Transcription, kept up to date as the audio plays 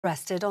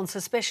Arrested on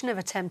suspicion of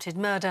attempted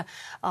murder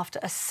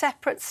after a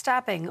separate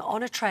stabbing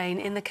on a train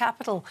in the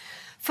capital.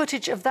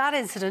 Footage of that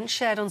incident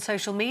shared on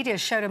social media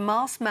showed a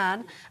masked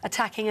man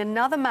attacking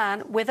another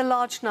man with a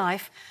large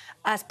knife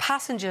as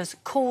passengers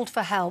called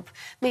for help.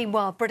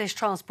 Meanwhile, British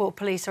Transport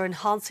Police are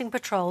enhancing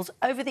patrols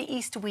over the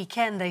Easter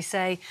weekend, they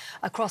say,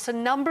 across a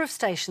number of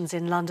stations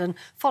in London,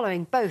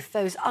 following both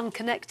those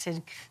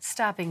unconnected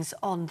stabbings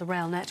on the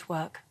rail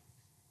network.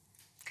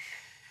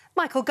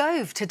 Michael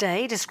Gove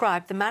today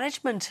described the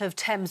management of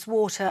Thames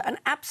Water an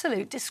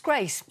absolute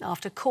disgrace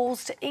after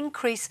calls to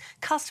increase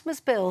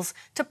customers' bills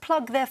to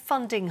plug their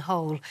funding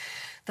hole.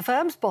 The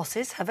firm's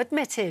bosses have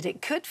admitted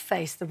it could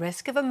face the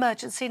risk of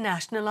emergency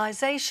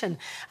nationalisation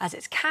as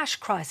its cash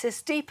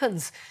crisis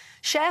deepens.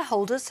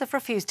 Shareholders have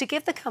refused to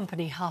give the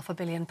company £500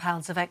 million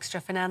of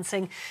extra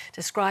financing,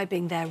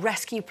 describing their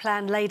rescue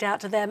plan laid out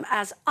to them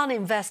as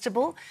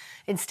uninvestable.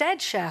 Instead,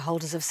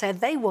 shareholders have said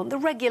they want the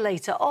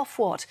regulator,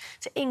 Ofwat,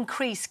 to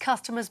increase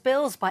customers'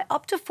 bills by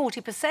up to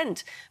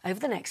 40% over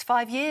the next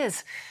 5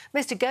 years.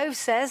 Mr Gove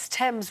says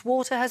Thames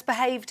Water has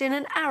behaved in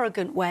an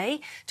arrogant way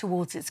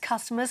towards its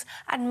customers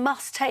and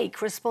must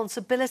take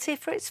responsibility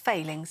for its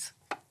failings.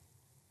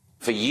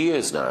 For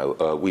years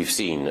now, we've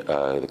seen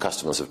the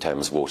customers of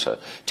Thames Water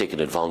taken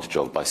advantage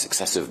of by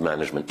successive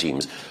management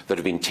teams that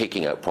have been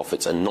taking out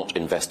profits and not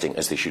investing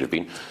as they should have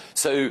been.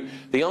 So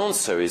the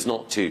answer is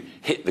not to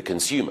hit the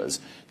consumers.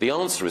 The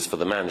answer is for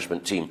the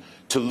management team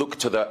to look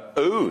to their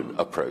own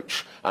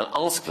approach and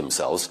ask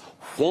themselves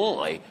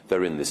why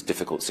they're in this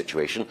difficult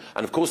situation.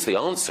 And of course the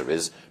answer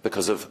is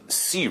because of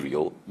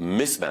serial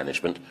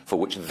mismanagement for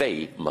which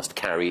they must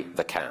carry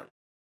the can.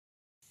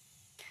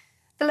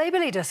 The Labour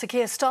leader, Sir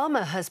Keir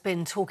Starmer, has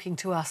been talking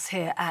to us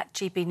here at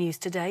GB News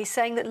today,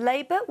 saying that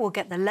Labour will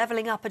get the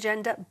levelling up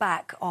agenda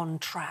back on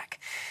track.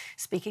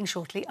 Speaking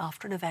shortly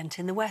after an event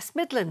in the West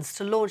Midlands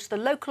to launch the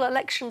local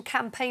election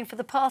campaign for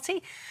the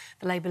party,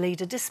 the Labour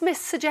leader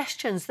dismissed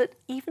suggestions that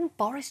even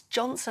Boris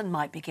Johnson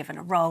might be given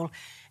a role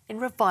in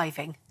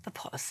reviving the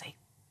policy.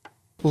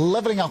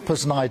 Levelling up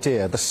as an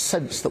idea, the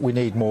sense that we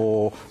need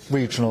more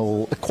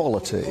regional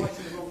equality,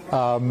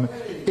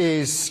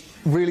 is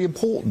really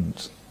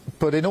important.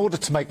 But in order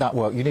to make that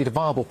work, you need a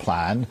viable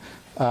plan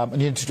and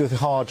you need to do the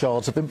hard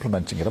yards of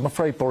implementing it. I'm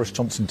afraid Boris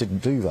Johnson didn't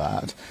do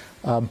that,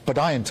 but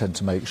I intend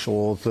to make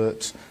sure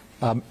that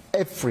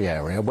every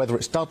area, whether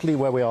it's Dudley,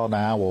 where we are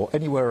now, or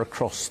anywhere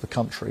across the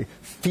country,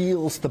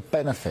 feels the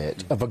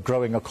benefit of a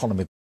growing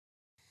economy.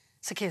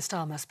 Sir Keir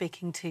Starmer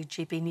speaking to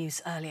GB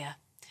News earlier.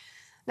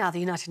 Now, the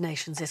United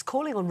Nations is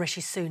calling on Rishi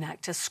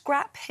Sunak to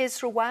scrap his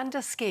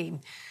Rwanda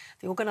scheme.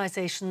 The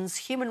organisation's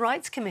Human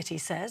Rights Committee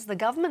says the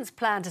government's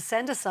plan to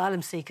send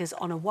asylum seekers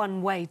on a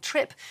one-way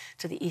trip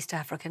to the East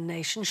African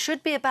nation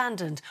should be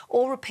abandoned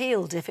or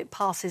repealed if it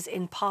passes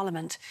in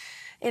Parliament.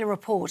 In a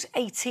report,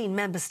 18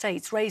 member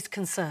states raised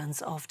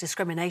concerns of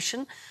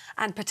discrimination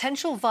and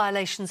potential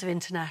violations of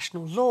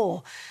international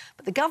law.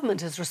 But the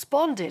government has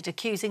responded,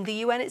 accusing the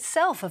UN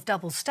itself of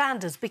double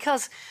standards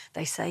because,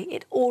 they say,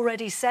 it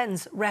already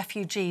sends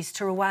refugees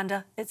to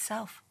Rwanda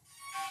itself.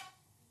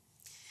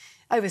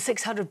 Over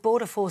 600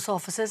 Border Force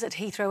officers at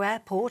Heathrow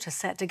Airport are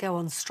set to go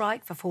on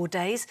strike for 4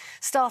 days,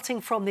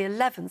 starting from the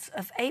 11th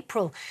of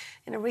April.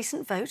 In a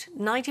recent vote,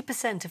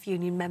 90% of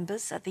union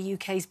members at the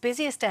UK's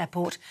busiest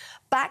airport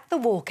backed the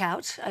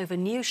walkout over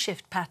new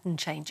shift pattern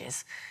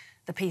changes.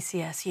 The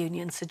PCS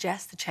union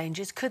suggests the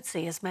changes could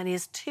see as many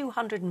as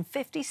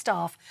 250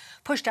 staff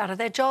pushed out of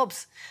their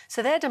jobs.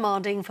 So they're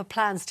demanding for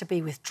plans to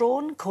be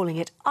withdrawn, calling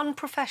it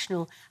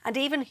unprofessional and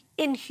even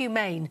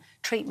inhumane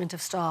treatment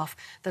of staff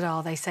that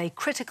are, they say,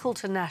 critical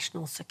to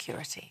national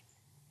security.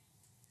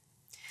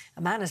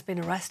 A man has been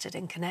arrested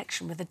in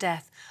connection with the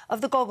death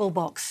of the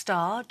Gogglebox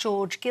star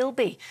George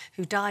Gilby,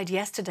 who died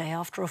yesterday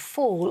after a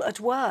fall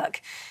at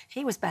work.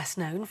 He was best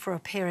known for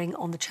appearing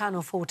on the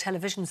Channel 4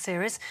 television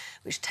series,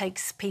 which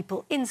takes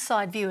people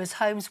inside viewers'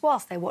 homes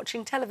whilst they're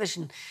watching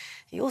television.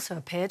 He also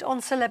appeared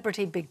on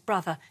Celebrity Big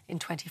Brother in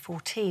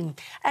 2014.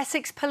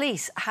 Essex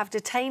police have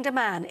detained a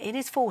man in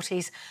his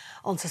 40s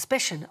on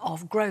suspicion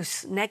of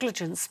gross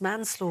negligence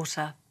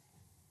manslaughter.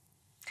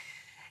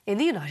 In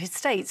the United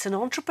States, an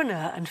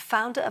entrepreneur and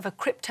founder of a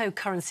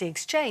cryptocurrency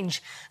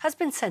exchange has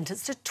been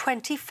sentenced to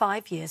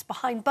 25 years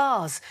behind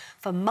bars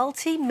for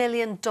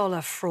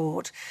multi-million-dollar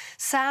fraud.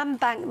 Sam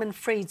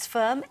Bankman-Fried's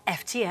firm,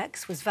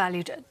 FTX, was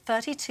valued at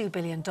 $32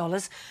 billion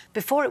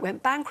before it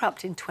went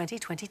bankrupt in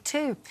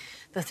 2022.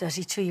 The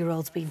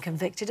 32-year-old's been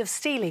convicted of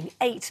stealing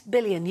 $8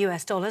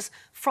 billion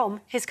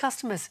from his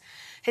customers.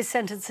 His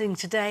sentencing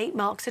today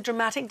marks a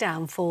dramatic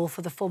downfall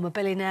for the former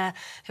billionaire,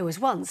 who was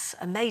once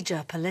a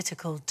major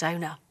political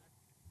donor.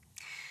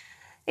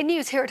 In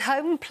news here at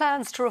home,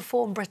 plans to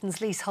reform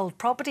Britain's leasehold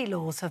property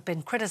laws have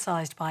been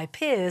criticised by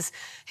peers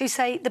who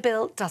say the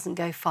bill doesn't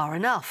go far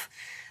enough.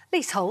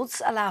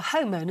 Leaseholds allow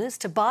homeowners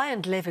to buy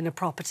and live in a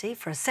property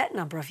for a set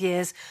number of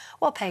years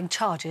while paying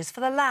charges for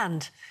the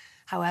land.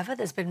 However,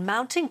 there's been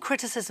mounting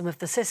criticism of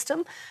the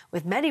system,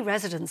 with many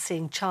residents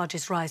seeing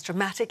charges rise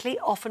dramatically,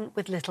 often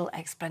with little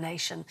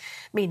explanation,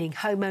 meaning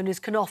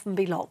homeowners can often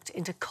be locked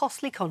into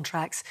costly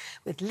contracts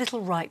with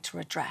little right to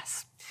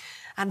redress.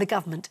 And the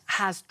government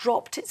has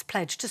dropped its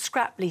pledge to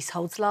scrap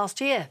leaseholds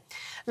last year.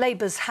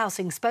 Labour's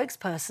housing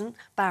spokesperson,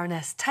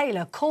 Baroness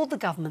Taylor, called the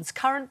government's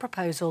current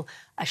proposal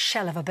a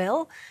shell of a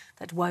bill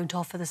that won't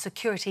offer the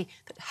security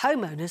that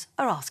homeowners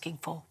are asking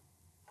for.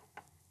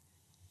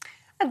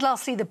 And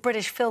lastly, the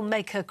British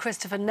filmmaker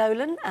Christopher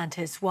Nolan and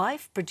his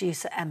wife,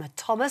 producer Emma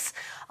Thomas,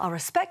 are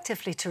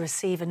respectively to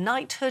receive a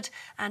knighthood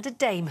and a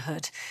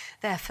damehood.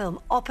 Their film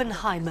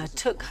Oppenheimer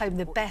took home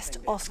the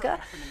Oscar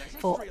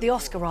for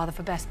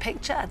Best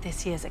Picture at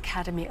this year's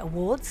Academy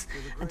Awards.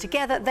 And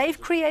together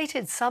they've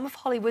created some of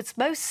Hollywood's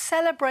most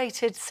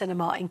celebrated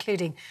cinema,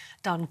 including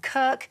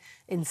Dunkirk,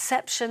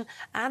 Inception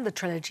and the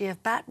trilogy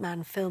of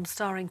Batman films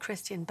starring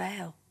Christian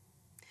Bale.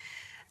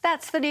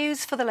 That's the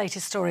news. For the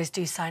latest stories,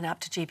 do sign up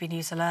to GB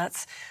News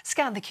Alerts.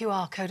 Scan the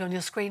QR code on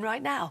your screen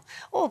right now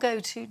or go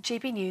to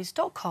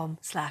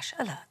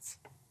gbnews.com/alerts.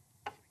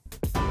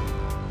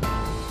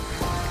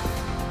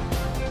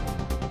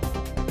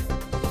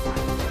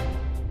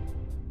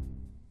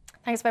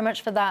 Thanks very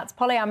much for that.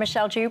 Polly, I'm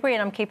Michelle Dewberry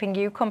and I'm keeping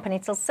you company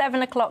till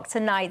 7 o'clock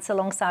tonight.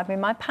 Alongside me in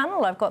my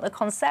panel, I've got the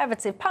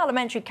Conservative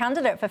parliamentary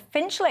candidate for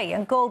Finchley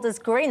and Golders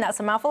Green,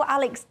 that's a mouthful,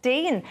 Alex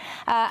Dean,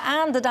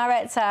 and the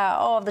director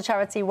of the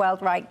charity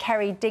Wellright,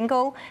 Kerry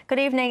Dingle. Good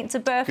evening to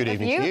both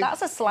of you.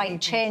 That's a slight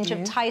change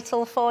of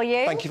title for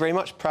you. Thank you very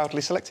much.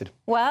 Proudly selected.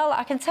 Well,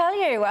 I can tell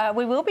you,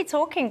 we will be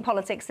talking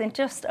politics in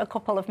just a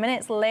couple of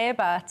minutes.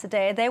 Labour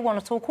today, they want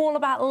to talk all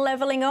about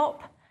levelling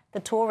up. The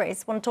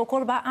Tories want to talk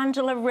all about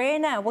Angela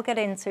Rayner. We'll get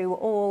into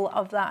all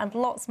of that and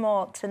lots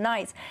more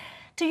tonight.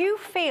 Do you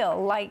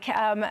feel like,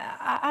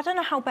 I don't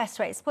know how best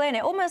to explain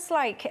it, almost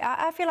like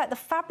I feel like the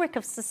fabric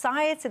of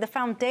society, the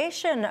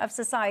foundation of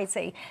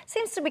society,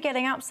 seems to be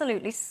getting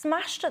absolutely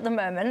smashed at the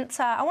moment.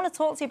 I want to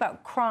talk to you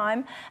about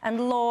crime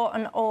and law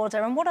and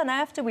order and what on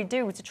earth do we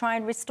do to try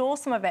and restore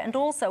some of it, and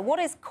also what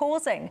is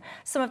causing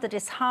some of the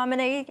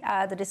disharmony,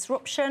 the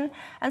disruption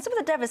and some of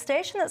the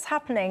devastation that's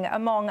happening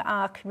among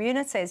our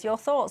communities. Your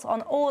thoughts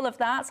on all of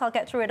that? I'll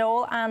get through it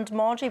all and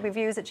more.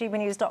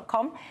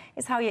 gbviews@gbnews.com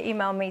is how you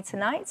email me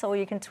tonight, or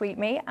you can tweet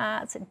me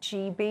at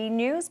GB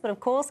News. But of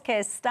course,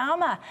 Keir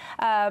Starmer,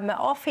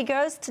 off he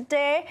goes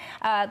today.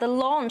 The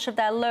launch of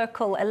their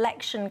local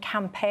election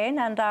campaign,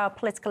 and our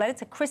political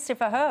editor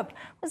Christopher Herb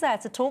was there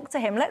to talk to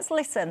him. Let's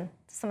listen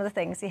to some of the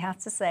things he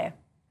had to say.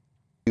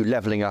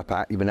 Levelling Up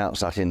Act, you've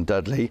announced that in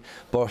Dudley.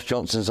 Boris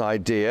Johnson's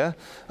idea.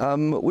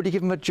 Would you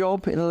give him a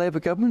job in a Labour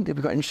government? Have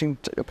we got an interesting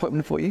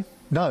appointment for you?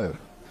 No.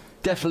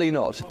 Definitely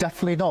not.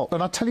 Definitely not.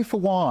 And I'll tell you for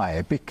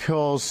why.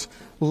 Because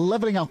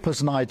levelling up as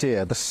an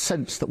idea, the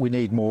sense that we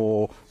need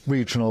more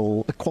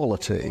regional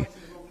equality,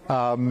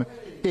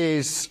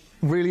 is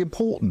really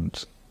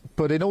important.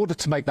 But in order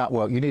to make that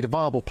work, you need a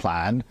viable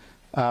plan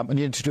and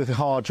you need to do the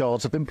hard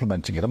yards of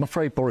implementing it. I'm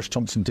afraid Boris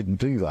Johnson didn't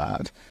do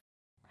that.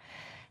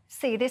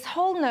 See, this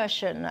whole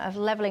notion of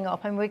levelling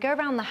up, and we go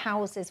around the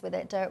houses with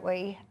it, don't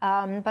we?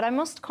 But I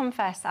must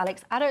confess,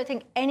 Alex, I don't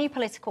think any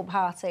political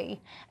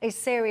party is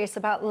serious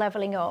about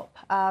levelling up,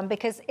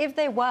 because if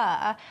they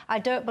were, I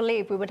don't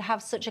believe we would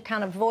have such a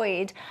kind of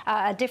void,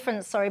 a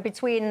difference,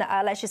 between,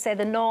 let's just say,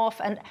 the north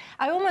and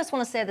I almost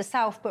want to say the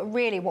south, but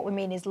really what we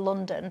mean is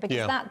London,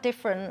 because that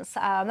difference,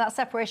 that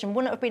separation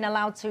wouldn't have been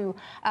allowed to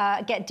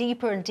get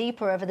deeper and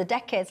deeper over the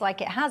decades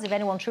like it has, if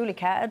anyone truly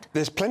cared.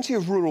 There's plenty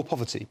of rural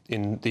poverty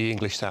in the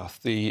English South.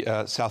 The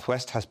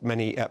southwest has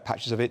many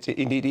patches of it.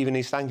 Indeed, even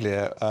East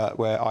Anglia,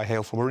 where I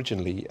hail from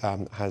originally,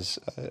 has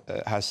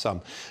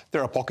some.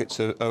 There are pockets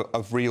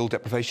of real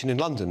deprivation in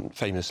London,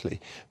 famously.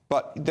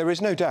 But there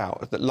is no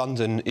doubt that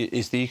London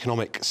is the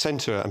economic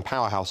centre and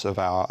powerhouse of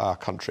our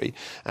country,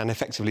 and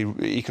effectively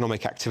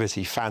economic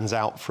activity fans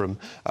out from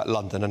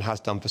London and has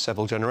done for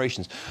several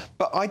generations.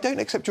 But I don't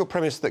accept your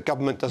premise that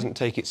government doesn't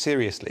take it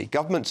seriously.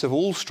 Governments of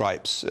all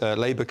stripes,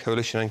 Labour,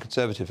 Coalition and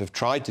Conservative, have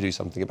tried to do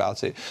something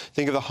about it.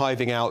 Think of the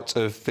hiving out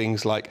of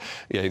things like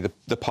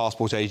the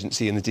Passport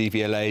Agency and the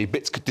DVLA,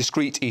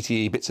 discrete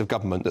ETE bits of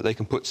government that they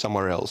can put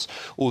somewhere else,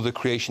 or the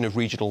creation of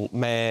regional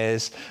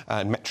mayors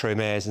and metro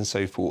mayors and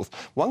so forth.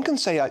 One can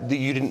say that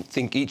you didn't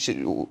think each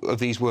of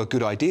these were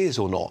good ideas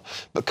or not,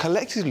 but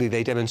collectively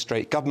they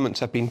demonstrate governments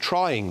have been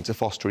trying to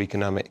foster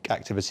economic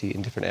activity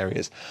in different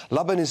areas.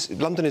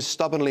 London is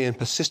stubbornly and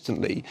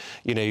persistently,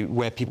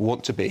 where people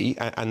want to be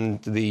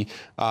and the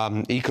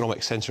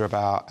economic centre of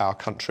our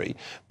country.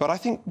 But I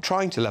think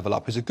trying to level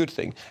up is a good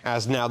thing,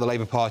 as now the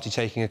Labour Party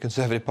taking a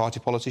Conservative Party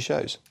policy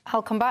shows.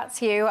 I'll come back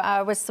to you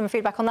with some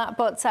feedback on that,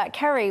 but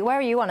Kerry, where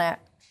are you on it?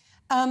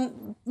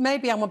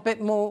 Maybe I'm a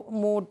bit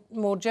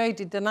more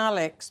jaded than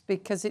Alex,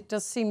 because it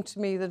does seem to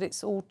me that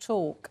it's all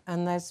talk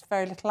and there's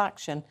very little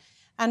action.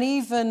 And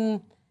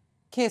even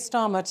Keir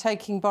Starmer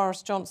taking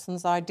Boris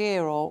Johnson's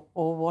idea or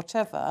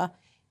whatever,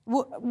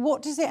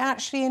 what does it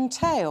actually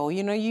entail?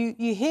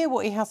 You hear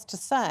what he has to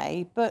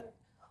say, but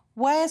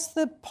where's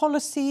the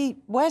policy?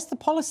 Where's the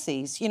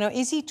policies? You know,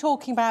 is he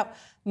talking about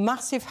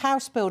massive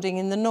house building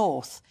in the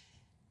north,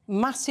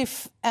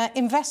 massive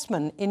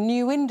investment in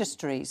new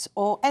industries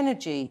or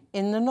energy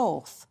in the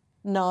north?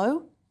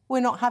 No, we're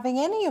not having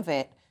any of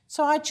it.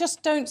 So I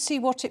just don't see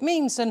what it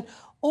means. And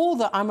all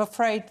that I'm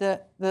afraid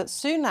that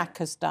Sunak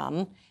has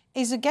done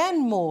is,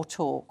 again, more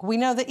talk. We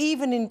know that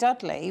even in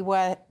Dudley,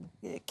 where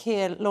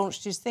Keir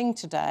launched his thing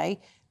today,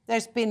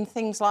 there's been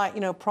things like,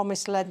 you know,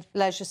 promised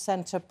leisure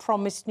centre,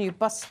 promised new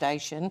bus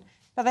station,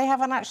 but they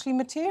haven't actually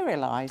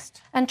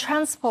materialised. And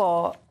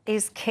transport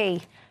is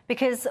key.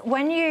 Because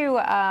when you,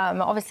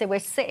 obviously we're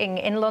sitting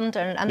in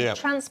London and the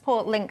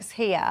transport links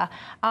here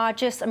are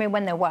just, I mean,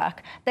 when they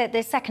work,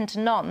 they're second to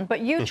none. But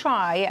you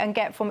try and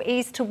get from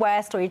east to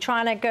west, or you're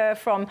trying to go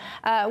from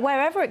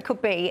wherever it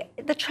could be,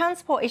 the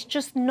transport is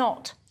just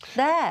not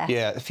there.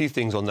 Yeah, a few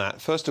things on that.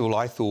 First of all,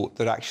 I thought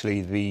that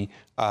actually the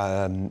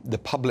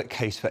public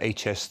case for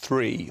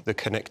HS3, the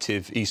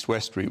connective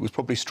east-west route, was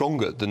probably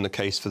stronger than the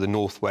case for the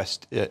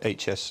north-west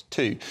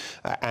HS2.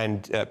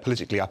 And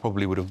politically, I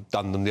probably would have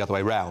done them the other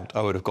way round.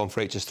 I would have gone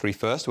for HS3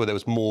 first, where there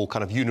was more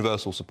kind of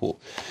universal support.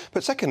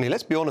 But secondly,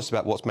 let's be honest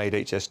about what's made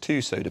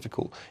HS2 so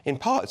difficult. In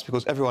part, it's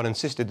because everyone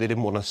insisted they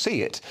didn't want to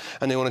see it,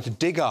 and they wanted to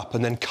dig up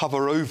and then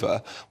cover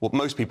over what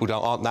most people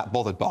aren't that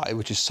bothered by,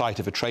 which is sight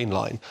of a train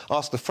line.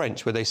 Ask the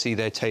French where they see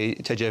their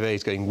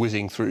TGVs going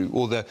whizzing through,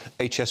 or the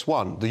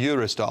HS1, the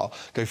Eurostar,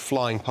 go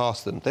flying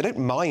past them. They don't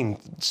mind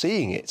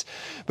seeing it.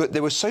 But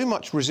there was so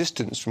much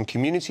resistance from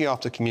community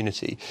after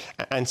community,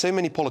 and so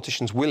many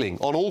politicians willing,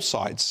 on all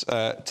sides,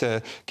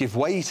 to give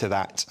way to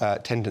that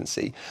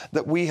tendency,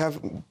 that we have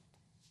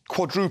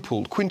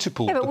quadrupled,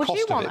 quintupled the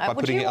cost of it by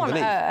putting it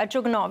underneath. Would you want a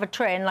juggernaut of a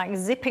train, like,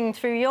 zipping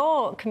through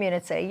your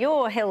community,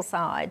 your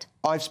hillside?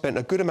 I've spent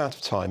a good amount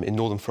of time in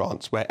northern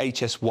France where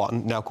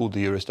HS1, now called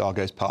the Eurostar,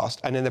 goes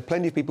past, and then there are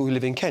plenty of people who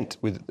live in Kent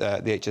with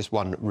the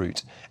HS1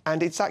 route,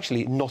 and it's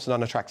actually not an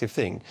unattractive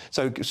thing.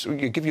 So,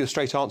 give you a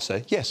straight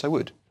answer, yes, I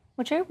would.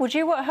 Would you? Would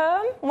you at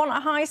home want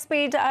a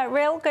high-speed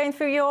rail going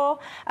through your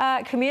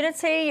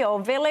community, your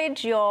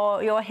village,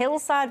 your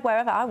hillside,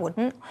 wherever? I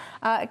wouldn't.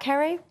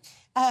 Kerry?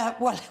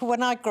 Well,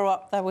 when I grew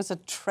up, there was a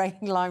train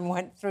line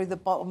went through the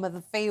bottom of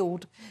the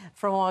field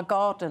from our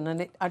garden,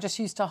 and I just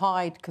used to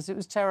hide because it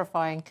was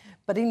terrifying.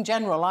 But in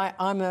general,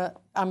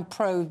 I'm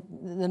pro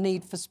the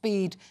need for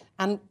speed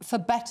and for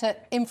better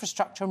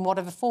infrastructure in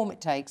whatever form it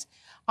takes.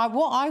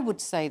 What I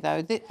would say,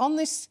 though, that on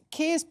this,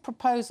 Keir's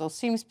proposal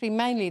seems to be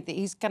mainly that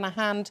he's going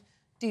to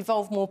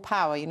devolve more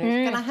power. You know,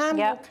 he's going to hand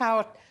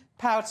more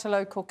power to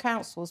local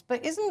councils.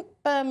 But isn't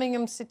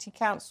Birmingham City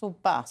Council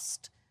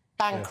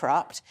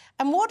bankrupt?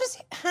 And what does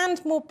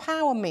hand more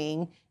power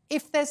mean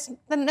if there's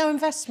no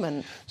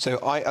investment? So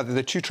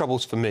the two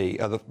troubles for me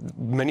are that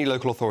many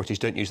local authorities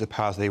don't use the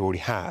powers they already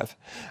have.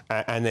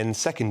 And then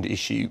second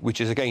issue,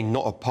 which is, again,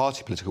 not a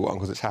party political one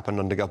because it's happened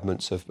under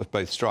governments of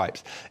both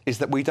stripes, is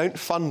that we don't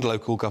fund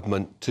local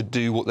government to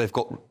do what they've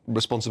got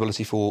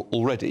responsibility for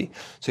already.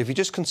 So if you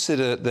just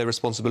consider their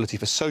responsibility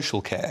for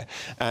social care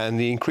and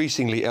the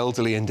increasingly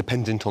elderly and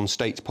dependent on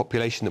state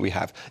population that we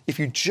have, if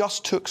you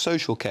just took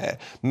social care,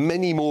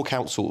 many more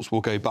councils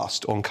will go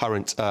bust on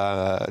current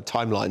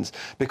timelines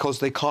because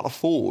they can't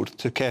afford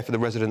to care for the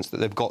residents that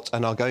they've got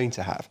and are going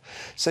to have.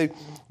 So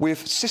we've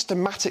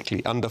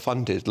systematically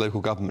underfunded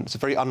local government. It's a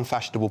very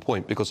unfashionable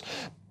point because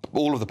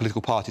all of the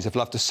political parties have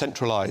loved to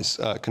centralise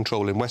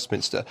control in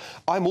Westminster.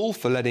 I'm all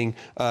for letting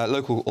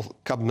local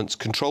governments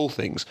control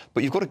things,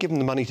 but you've got to give them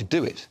the money to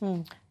do it.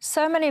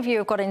 So many of you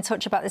have got in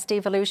touch about this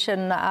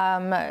devolution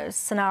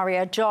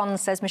scenario. John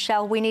says,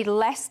 Michelle, we need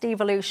less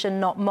devolution,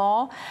 not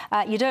more.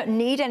 You don't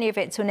need any of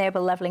it to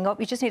enable levelling up.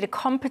 You just need a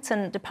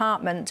competent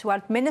department to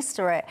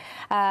administer it.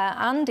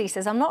 Andy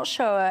says, I'm not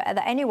sure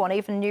that anyone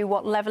even knew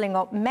what levelling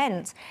up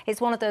meant.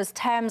 It's one of those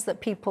terms that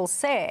people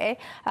say,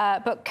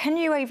 but can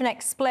you even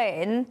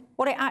explain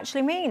what it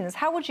actually means?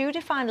 How would you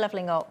define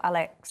levelling up,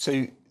 Alex?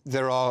 So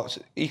there are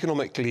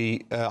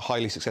economically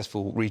highly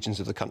successful regions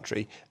of the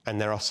country, and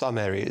there are some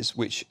areas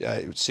which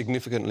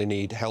significantly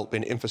need help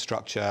in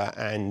infrastructure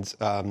and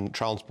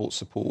transport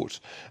support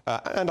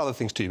and other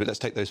things too, but let's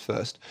take those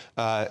first,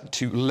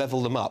 to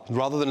level them up.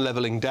 Rather than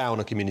levelling down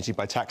a community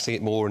by taxing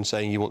it more and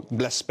saying you want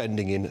less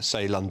spending in,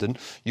 say, London,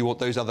 you want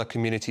those other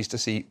communities to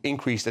see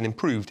increased and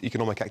improved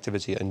economic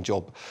activity and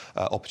job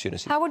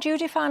opportunities. How would you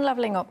define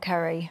levelling up,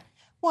 Kerry?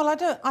 Well,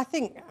 I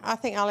think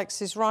Alex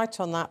is right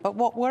on that. But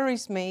what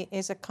worries me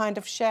is a kind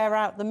of share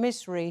out the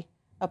misery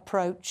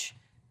approach.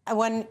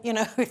 When, you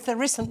know, if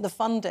there isn't the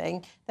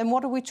funding, then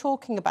what are we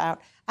talking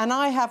about? And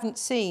I haven't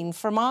seen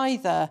from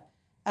either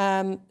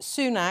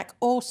Sunak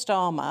or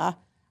Starmer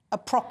a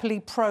properly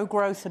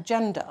pro-growth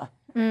agenda,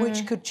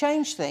 which could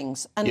change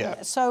things.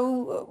 And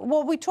so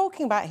what we're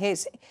talking about here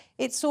is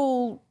it's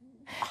all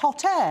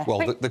hot air.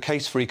 Well, the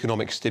case for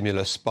economic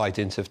stimulus by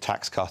dint of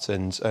tax cut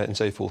and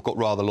so forth got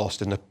rather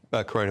lost in the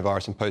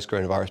coronavirus and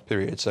post-coronavirus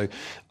period. So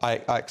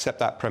I accept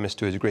that premise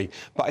to a degree.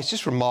 But it's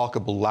just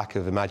remarkable lack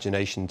of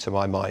imagination, to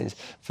my mind,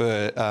 for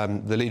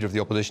the Leader of the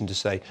Opposition to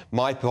say,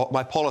 my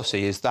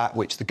policy is that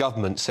which the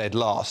government said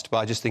last, but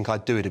I just think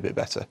I'd do it a bit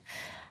better.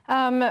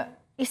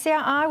 You see,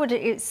 I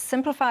would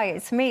simplify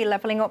it. To me,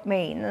 levelling up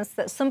means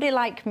that somebody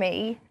like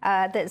me,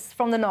 that's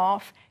from the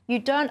north, you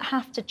don't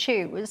have to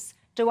choose.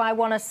 Do I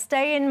want to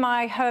stay in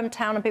my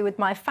hometown and be with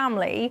my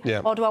family,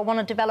 or do I want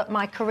to develop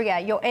my career?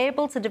 You're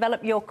able to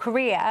develop your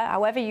career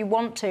however you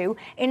want to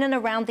in and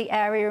around the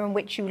area in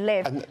which you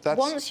live.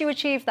 Once you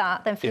achieve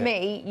that, then for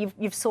me,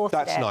 you've sorted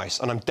it. That's nice,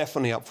 and I'm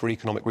definitely up for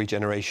economic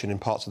regeneration in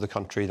parts of the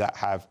country that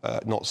have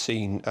not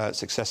seen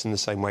success in the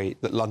same way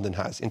that London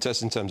has, in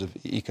terms of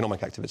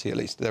economic activity at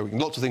least. There are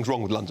lots of things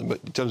wrong with London, but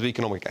in terms of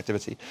economic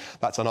activity,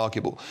 that's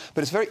unarguable.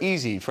 But it's very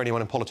easy for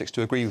anyone in politics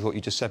to agree with what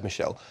you just said,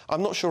 Michelle.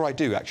 I'm not sure I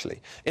do, actually.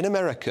 In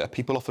America,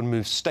 people often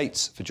move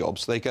states for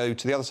jobs. They go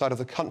to the other side of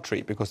the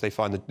country because they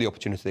find the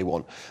opportunity they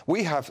want.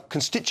 We have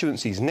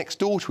constituencies next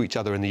door to each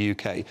other in the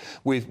UK,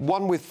 with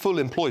one with full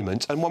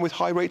employment and one with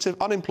high rates of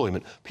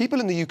unemployment. People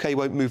in the UK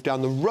won't move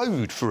down the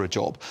road for a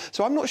job.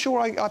 So I'm not sure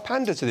I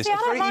pander to this. See,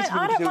 it's very easy for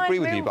me to agree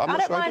with you, but I'm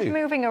not sure I do. I don't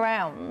mind moving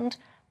around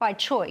by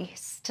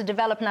choice to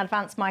develop and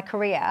advance my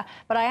career,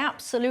 but I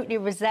absolutely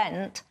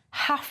resent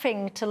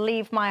having to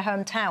leave my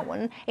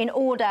hometown in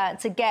order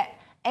to get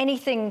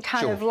anything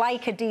kind of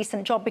like a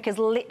decent job, because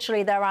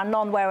literally there are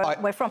none where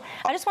we're from.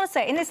 I just want to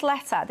say, in this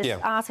letter, this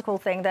article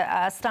thing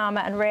that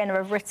Starmer and Rayner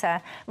have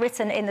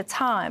written in the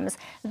Times,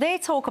 they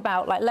talk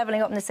about like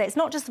levelling up, and they say it's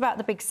not just about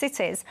the big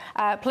cities.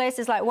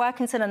 Places like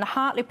Workington and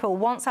Hartlepool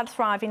once had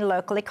thriving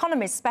local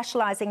economies,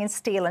 specialising in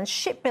steel and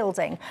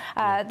shipbuilding.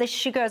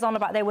 She goes on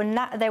about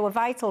they were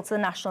vital to the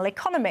national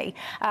economy.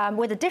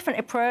 With a different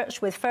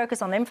approach, with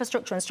focus on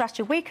infrastructure and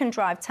strategy, we can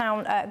drive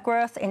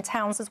growth in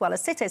towns as well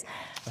as cities.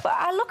 But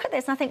I look at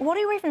this and I think, what are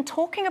you even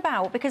talking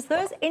about? Because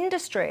those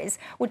industries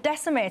were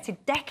decimated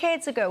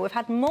decades ago. We've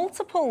had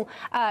multiple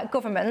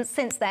governments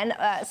since then,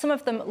 some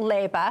of them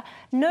Labour.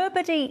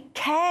 Nobody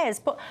cares.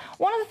 But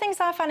one of the things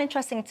I found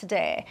interesting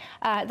today,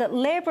 that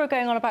Labour are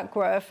going on about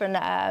growth and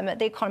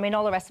the economy and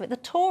all the rest of it, the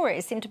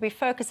Tories seem to be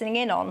focusing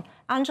in on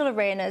Angela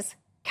Rayner's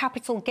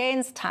capital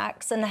gains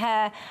tax and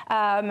her,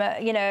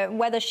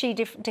 whether she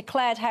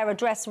declared her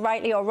address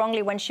rightly or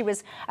wrongly when she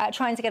was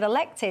trying to get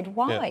elected.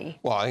 Why? Yeah.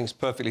 Well, I think it's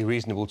perfectly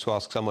reasonable to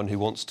ask someone who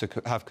wants to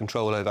have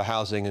control over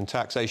housing and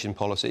taxation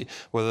policy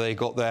whether they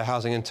got their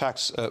housing and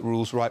tax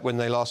rules right when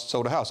they last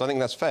sold a house. I think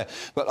that's fair.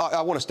 But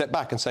I want to step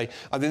back and say,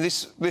 I mean,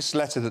 this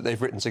letter that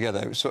they've written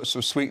together, sort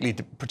of sweetly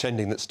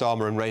pretending that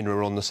Starmer and Rayner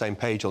are on the same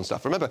page on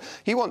stuff. Remember,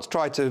 he once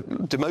tried to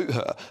demote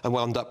her and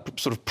wound up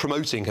sort of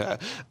promoting her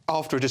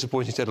after a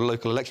disappointing set of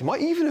local election.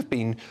 Might even have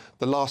been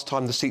the last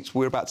time the seats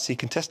we're about to see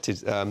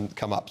contested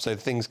come up. So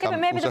things come. But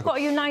maybe they've got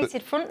a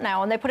united front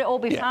now, and they put it all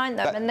behind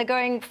them, and they're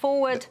going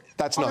forward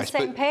on the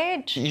same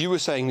page. You were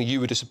saying that you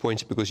were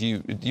disappointed because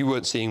you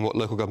weren't seeing what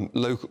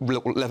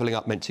local levelling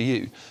up meant to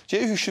you. Do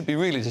you know who should be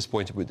really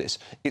disappointed with this?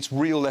 It's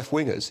real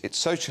left-wingers. It's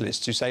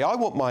socialists who say, I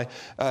want my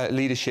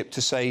leadership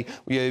to say,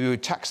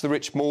 tax the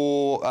rich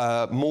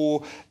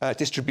more,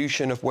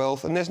 distribution of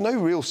wealth, and there's no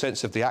real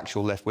sense of the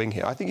actual left-wing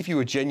here. I think if you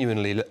were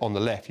genuinely on the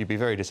left, you'd be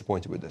very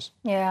disappointed with this.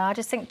 Yeah, I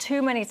just think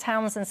too many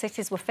towns and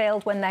cities were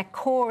failed when their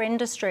core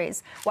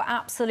industries were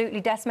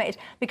absolutely decimated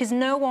because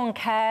no one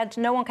cared.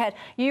 No one cared.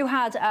 You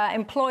had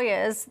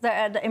employers that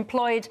had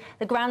employed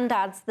the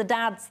granddads, the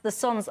dads, the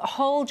sons,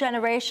 whole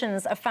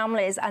generations of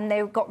families, and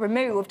they got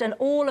removed, and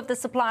all of the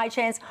supply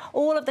chains,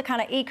 all of the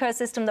kind of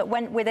ecosystem that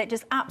went with it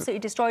just absolutely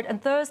destroyed.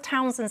 And those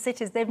towns and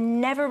cities, they've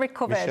never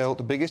recovered. Michelle,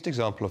 the biggest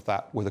example of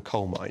that were the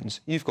coal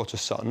mines. You've got a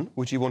son.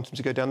 Would you want him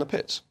to go down the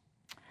pits?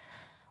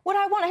 Would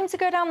I want him to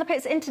go down the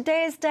pits in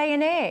today's day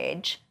and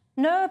age?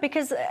 No,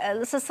 because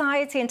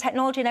society and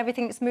technology and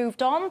everything's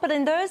moved on. But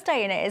in those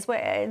day and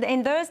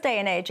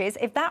ages,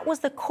 if that was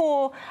the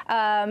core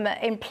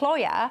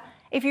employer,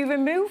 if you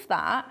remove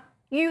that,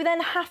 you then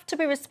have to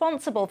be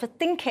responsible for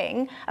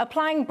thinking,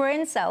 applying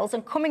brain cells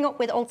and coming up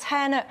with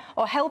alternate,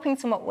 or helping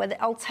to come up with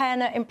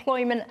alternate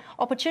employment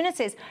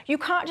opportunities. You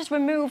can't just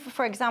remove,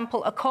 for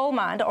example, a coal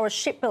mine or a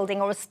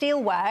shipbuilding or a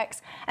steelworks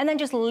and then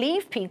just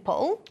leave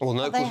people. Well,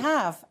 no, they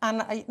have.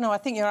 And, I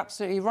think you're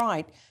absolutely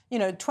right.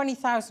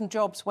 20,000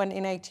 jobs went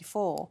in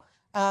 '84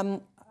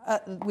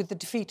 with the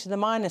defeat of the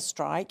miners'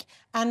 strike.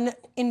 And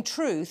in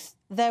truth,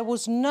 there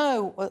was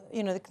no,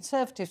 the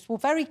Conservatives were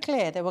very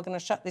clear they were going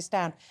to shut this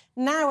down.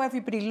 Now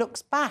everybody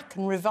looks back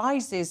and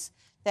revises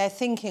their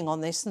thinking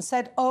on this and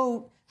said,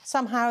 oh,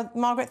 somehow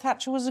Margaret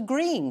Thatcher was a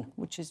Green,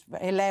 which is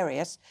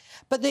hilarious.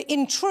 But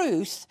in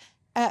truth,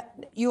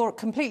 you're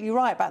completely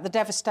right about the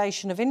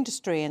devastation of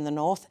industry in the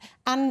north.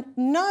 And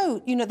no,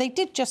 they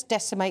did just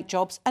decimate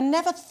jobs and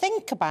never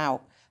think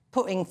about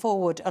putting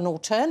forward an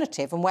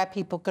alternative and where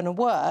people are going to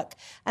work.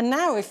 And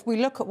now if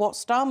we look at what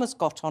Starmer's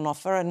got on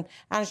offer and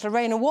Angela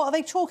Rayner, what are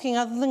they talking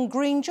other than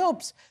green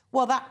jobs?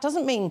 Well, that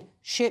doesn't mean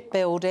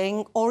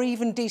shipbuilding or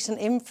even decent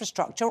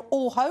infrastructure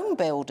or home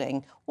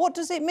building. What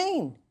does it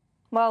mean?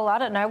 Well, I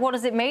don't know. What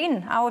does it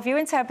mean? How have you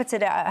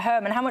interpreted it at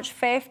home? And how much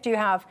faith do you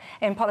have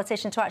in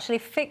politicians to actually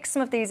fix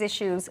some of these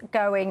issues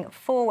going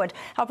forward?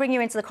 I'll bring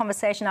you into the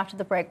conversation after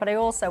the break, but I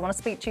also want to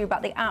speak to you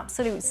about the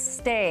absolute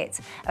state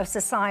of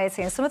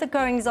society and some of the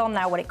goings-on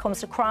now when it comes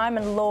to crime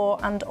and law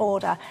and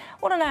order.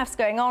 What on earth's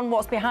going on?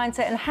 What's behind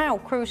it? And how,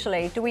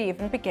 crucially, do we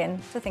even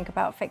begin to think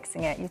about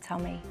fixing it? You tell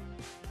me.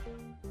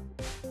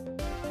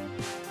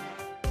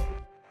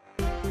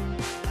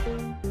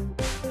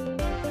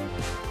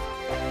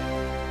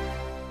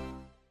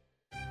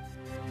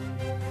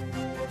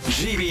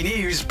 GB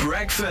News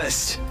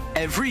Breakfast,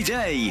 every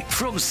day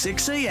from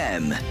 6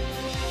 a.m.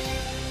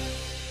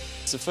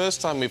 It's the first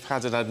time we've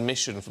had an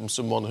admission from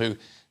someone who at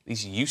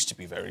least used to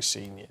be very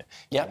senior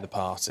in the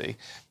party,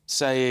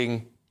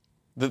 saying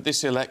that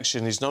this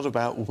election is not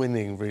about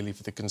winning, really,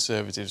 for the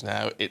Conservatives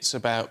now. It's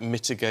about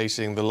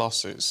mitigating the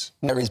losses.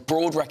 There is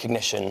broad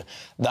recognition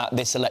that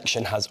this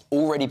election has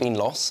already been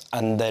lost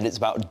and that it's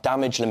about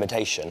damage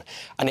limitation.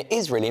 And it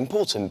is really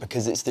important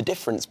because it's the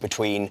difference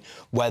between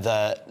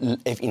whether,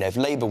 if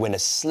Labour win a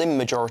slim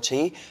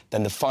majority,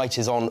 then the fight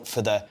is on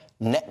for the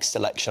next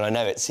election. I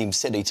know it seems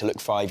silly to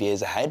look 5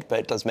 years ahead, but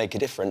it does make a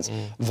difference,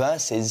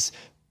 versus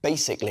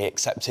basically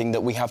accepting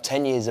that we have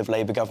 10 years of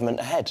Labour government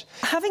ahead.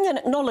 Having an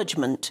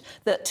acknowledgement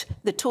that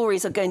the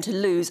Tories are going to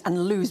lose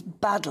and lose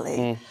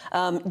badly,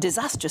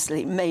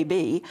 disastrously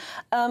maybe,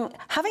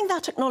 having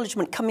that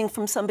acknowledgement coming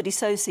from somebody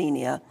so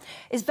senior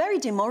is very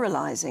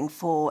demoralising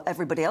for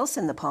everybody else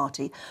in the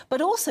party,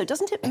 but also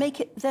doesn't it make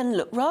it then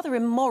look rather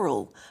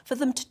immoral for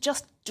them to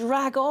just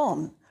drag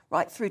on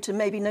right through to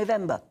maybe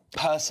November?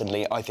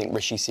 Personally, I think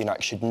Rishi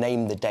Sunak should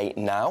name the date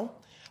now.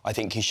 I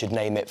think he should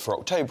name it for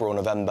October or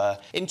November.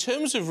 In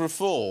terms of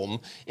reform,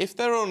 if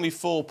they're only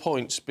 4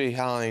 points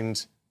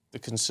behind the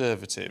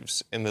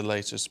Conservatives in the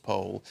latest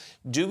poll,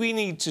 do we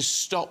need to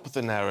stop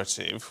the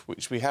narrative,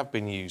 which we have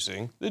been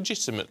using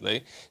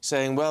legitimately,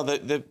 saying, well,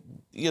 they're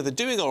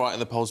doing all right in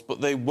the polls,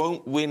 but they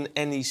won't win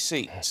any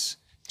seats?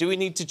 Do we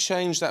need to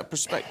change that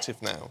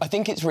perspective now? I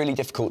think it's really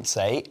difficult to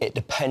say. It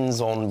depends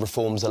on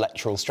Reform's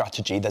electoral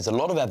strategy. There's a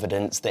lot of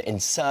evidence that in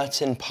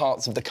certain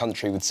parts of the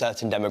country with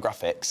certain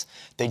demographics,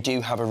 they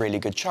do have a really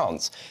good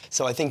chance.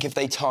 So I think if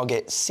they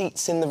target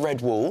seats in the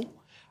Red Wall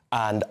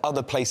and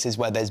other places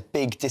where there's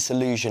big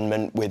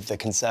disillusionment with the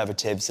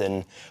Conservatives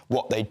and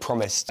what they'd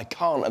promised, I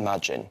can't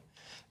imagine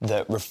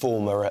that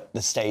Reform are at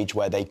the stage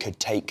where they could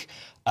take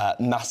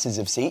masses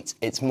of seats.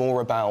 It's more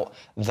about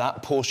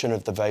that portion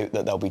of the vote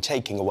that they'll be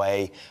taking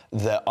away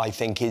that I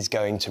think is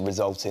going to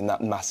result in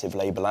that massive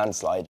Labour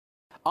landslide.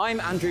 I'm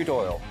Andrew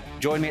Doyle.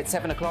 Join me at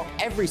 7 o'clock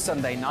every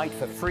Sunday night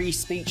for Free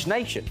Speech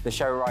Nation, the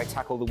show where I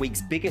tackle the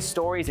week's biggest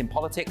stories in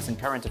politics and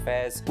current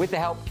affairs with the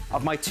help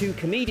of my 2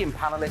 comedian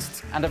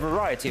panellists and a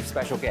variety of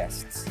special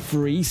guests.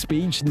 Free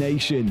Speech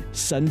Nation,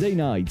 Sunday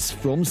nights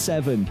from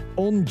 7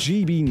 on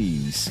GB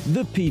News,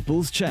 the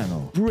People's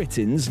Channel,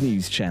 Britain's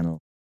news channel.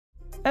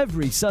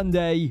 Every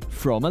Sunday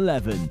from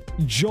 11,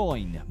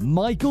 join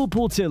Michael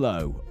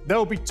Portillo. There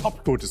will be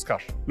topical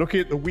discussion,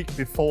 looking at the week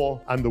before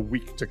and the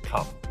week to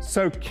come.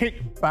 So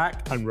kick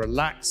back and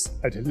relax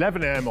at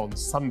 11 a.m. on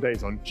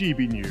Sundays on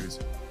GB News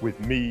with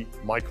me,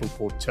 Michael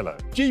Portillo.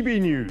 GB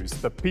News,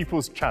 the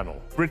People's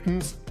Channel,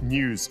 Britain's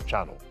news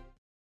channel.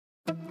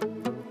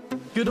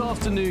 Good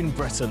afternoon,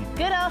 Britain.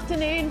 Good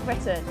afternoon,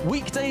 Britain.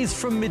 Weekdays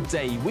from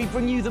midday, we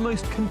bring you the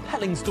most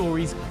compelling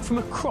stories from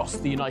across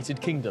the United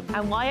Kingdom.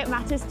 And why it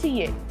matters to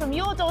you. From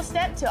your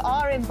doorstep to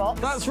our inbox.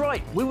 That's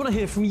right, we want to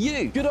hear from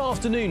you. Good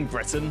afternoon,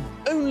 Britain.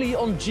 Only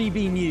on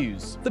GB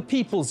News, the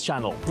People's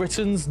Channel,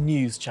 Britain's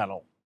news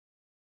channel.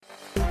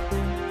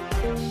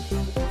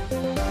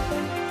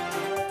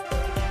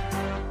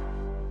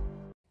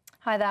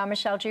 Hi there, I'm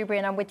Michelle Dewberry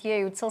and I'm with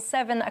you till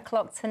 7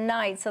 o'clock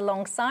tonight.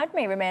 Alongside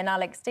me remain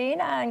Alex Dean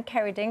and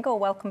Kerry Dingle.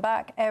 Welcome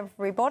back,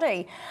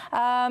 everybody.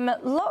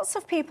 Lots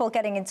of people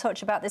getting in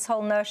touch about this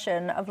whole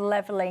notion of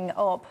levelling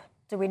up.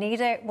 Do we need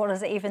it? What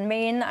does it even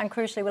mean? And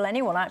crucially, will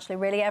anyone actually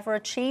really ever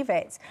achieve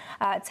it?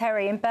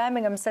 Terry in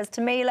Birmingham says,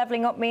 to me,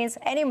 levelling up means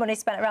any money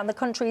spent around the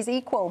country is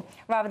equal,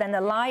 rather than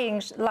the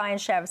lion's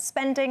share of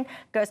spending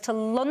goes to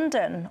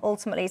London.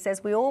 Ultimately, he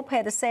says, we all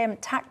pay the same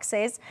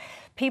taxes.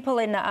 People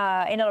in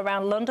and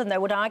around London, they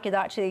would argue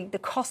that actually the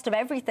cost of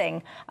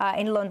everything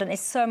in London is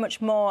so much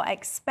more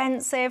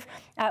expensive.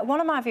 One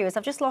of my viewers,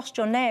 I've just lost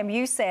your name,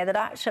 you say that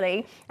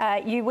actually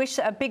you wish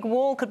that a big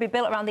wall could be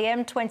built around the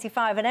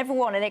M25 and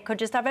everyone in it could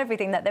just have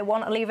everything that they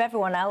want and leave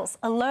everyone else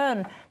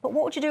alone. But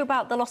what would you do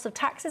about the loss of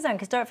taxes then?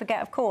 Because don't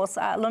forget, of course,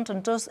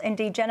 London does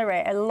indeed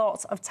generate a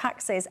lot of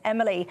taxes.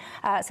 Emily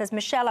says,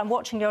 Michelle, I'm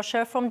watching your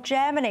show from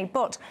Germany,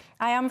 but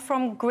I am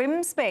from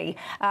Grimsby.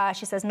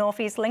 She says, North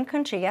East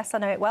Lincolnshire. Yes, I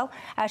know it well.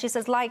 She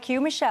says, like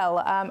you, Michelle,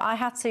 I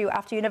had to,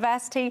 after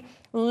university,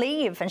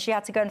 leave, and she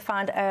had to go and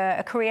find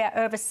a career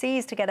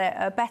overseas to get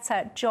a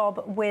better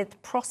job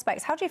with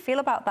prospects. How do you feel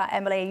about that,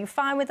 Emily? Are you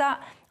fine with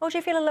that? Or do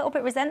you feel a little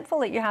bit resentful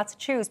that you had to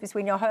choose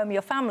between your home,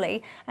 your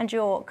family and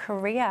your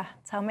career?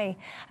 Tell me.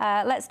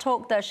 Let's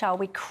talk, though, shall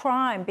we?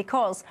 Crime,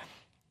 because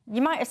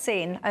you might have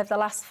seen over the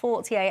last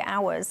 48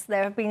 hours,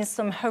 there have been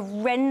some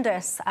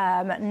horrendous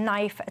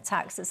knife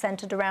attacks that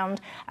centred around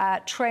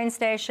train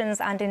stations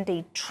and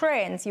indeed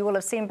trains. You will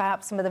have seen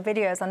perhaps some of the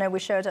videos. I know we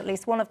showed at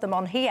least one of them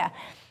on here.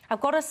 I've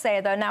got to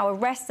say, though, now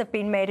arrests have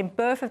been made in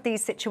both of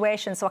these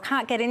situations, so I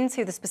can't get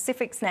into the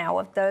specifics now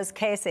of those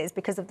cases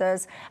because of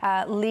those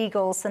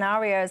legal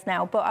scenarios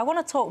now. But I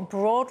want to talk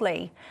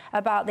broadly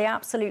about the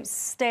absolute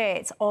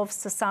state of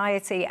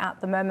society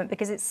at the moment,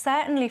 because it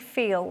certainly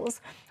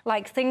feels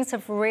like things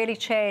have really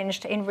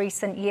changed in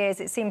recent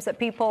years. It seems that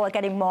people are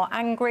getting more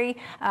angry,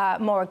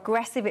 more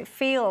aggressive. It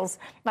feels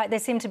like they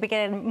seem to be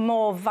getting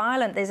more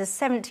violent. There's a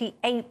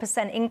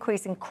 78%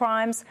 increase in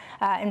crimes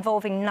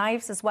involving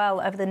knives as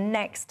well over the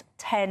next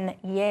 10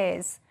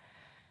 years.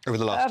 Over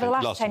the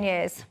last 10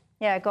 years.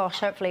 Yeah, gosh,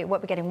 hopefully it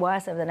won't be getting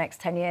worse over the next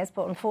 10 years,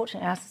 but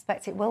unfortunately I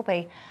suspect it will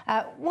be.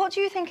 What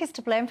do you think is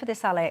to blame for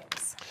this,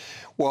 Alex?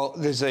 Well,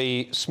 there's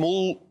a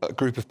small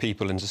group of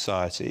people in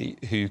society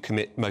who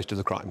commit most of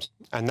the crimes,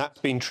 and that's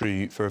been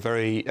true for a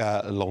very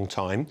long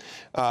time.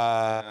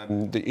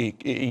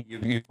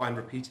 You find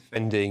repeat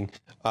offending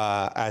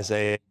as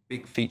a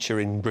big feature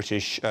in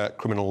British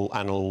criminal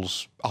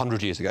annals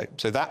 100 years ago.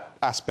 So that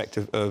aspect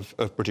of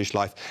British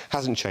life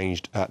hasn't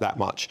changed that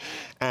much.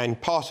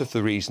 And part of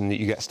the reason that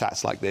you get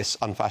stats like this,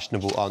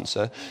 unfashionable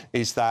answer,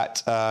 is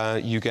that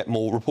you get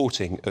more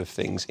reporting of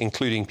things,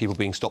 including people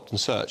being stopped and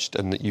searched,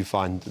 and that you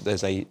find that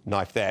there's a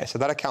knife there. So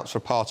that accounts for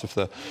part of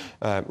the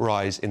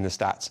rise in the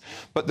stats.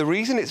 But the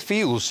reason it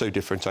feels so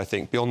different, I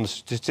think, beyond the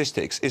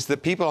statistics, is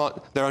that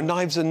there are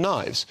knives and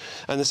knives.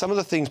 And some of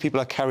the things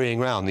people are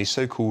carrying around, these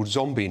so-called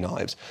zombie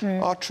knives,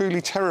 are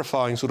truly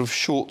terrifying, sort of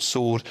short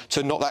sword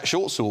to not that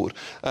short sword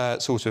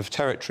sort of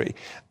territory.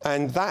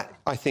 And that,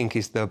 I think,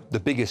 is the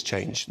biggest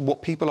change,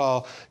 what people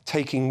are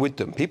taking with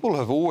them. People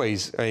have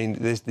always, I mean,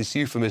 there's this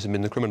euphemism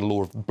in the criminal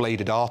law of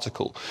bladed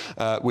article,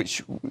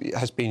 which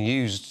has been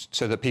used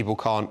so that people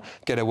can't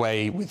get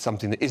away with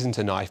something that isn't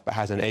a knife but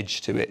has an edge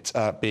to it,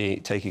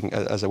 being taken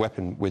as a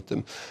weapon with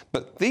them.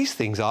 But these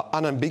things are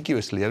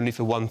unambiguously only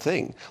for one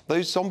thing.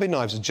 Those zombie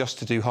knives are just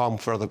to do harm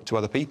to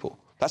other people.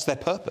 That's their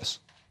purpose.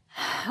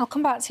 I'll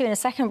come back to you in a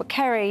second, but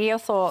Kerry, your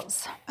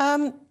thoughts?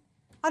 I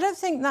don't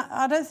think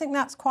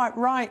that's quite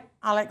right,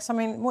 Alex. I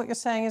mean, what you're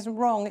saying isn't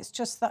wrong. It's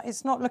just that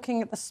it's not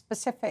looking at the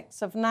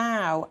specifics of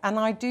now. And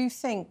I do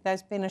think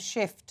there's been a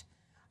shift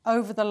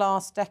over the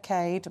last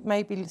decade,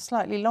 maybe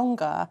slightly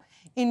longer,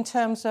 in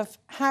terms of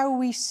how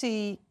we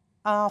see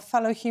our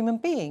fellow human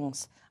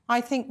beings.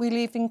 I think we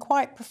live in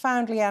quite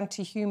profoundly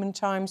anti-human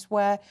times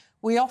where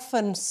we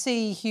often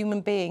see human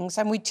beings,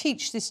 and we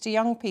teach this to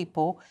young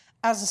people,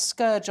 as a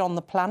scourge on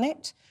the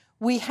planet.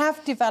 We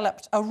have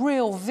developed a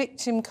real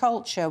victim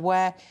culture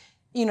where,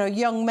 you know,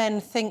 young men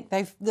think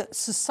that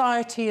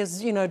society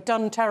has, you know,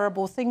 done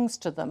terrible things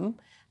to them.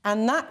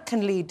 And that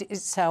can lead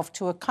itself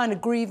to a kind of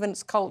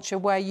grievance culture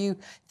where you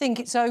think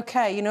it's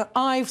OK, you know,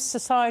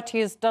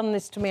 society has done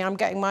this to me, I'm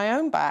getting my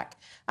own back.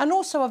 And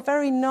also a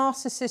very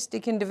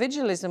narcissistic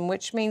individualism,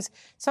 which means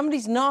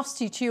somebody's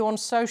nasty to you on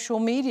social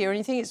media and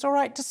you think it's all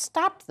right to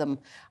stab them.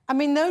 I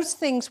mean, those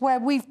things where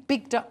we've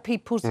bigged up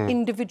people's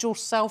individual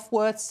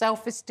self-worth,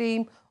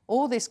 self-esteem,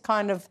 all this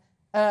kind of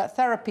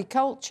therapy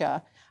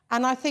culture.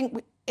 And I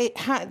think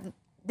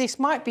this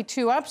might be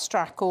too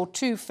abstract or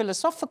too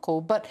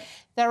philosophical, but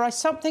there is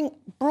something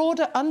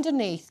broader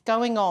underneath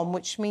going on,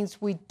 which means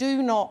we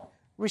do not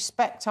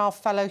respect our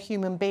fellow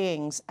human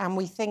beings, and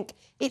we think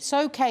it's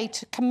OK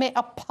to commit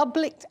a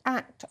public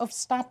act of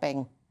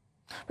stabbing.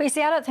 But you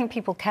see, I don't think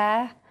people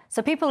care.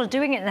 So people are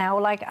doing it now,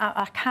 like,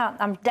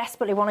 I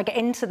desperately want to get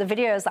into the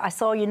videos that I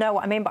saw, you know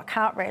what I mean, but I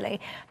can't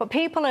really. But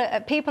people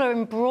are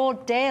in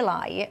broad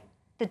daylight.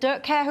 They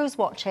don't care who's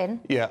watching.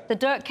 Yeah. They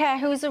don't care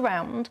who's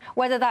around.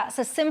 Whether that's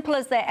as simple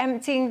as they're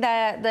emptying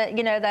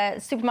their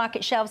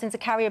supermarket shelves into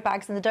carrier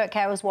bags and they don't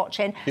care who's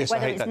watching. Yes,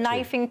 whether it's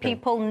knifing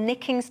people,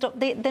 nicking stuff,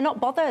 they're not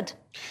bothered.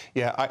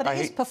 Yeah, but it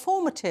is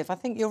performative. I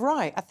think you're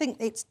right. I think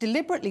it's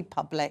deliberately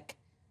public.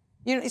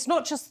 You know, it's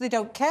not just they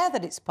don't care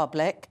that it's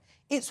public.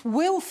 It's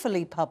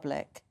willfully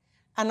public.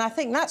 And I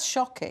think that's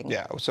shocking.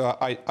 Yeah, so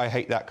I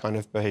hate that kind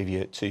of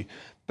behaviour too.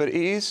 But it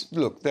is,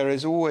 look,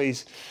 there's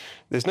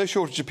no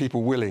shortage of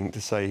people willing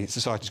to say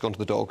society's gone to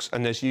the dogs,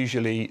 and there's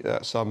usually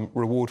some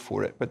reward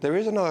for it. But there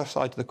is another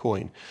side to the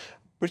coin.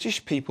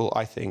 British people,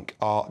 I think,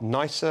 are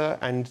nicer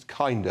and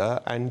kinder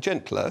and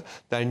gentler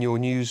than your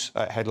news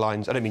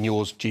headlines, I don't mean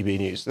yours, GB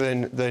News,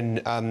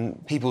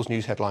 than people's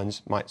news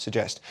headlines might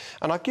suggest.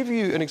 And I'll give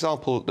you an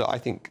example that I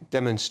think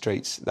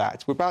demonstrates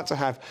that. We're about to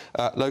have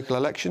local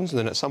elections, and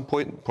then at some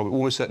point, probably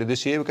almost certainly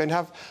this year, we're going to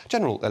have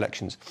general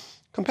elections.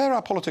 Compare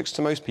our politics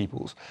to most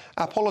people's.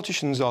 Our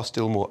politicians are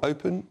still more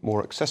open,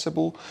 more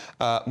accessible,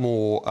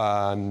 more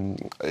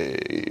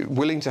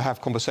willing to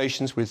have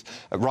conversations with,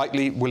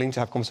 rightly willing to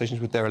have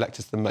conversations with their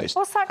electors than most.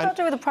 What's that got to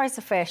do with the price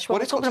of fish?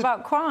 We're talking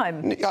about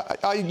crime.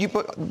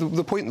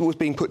 The point that was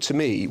being put to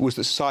me was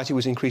that society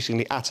was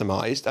increasingly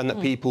atomised and that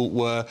people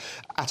were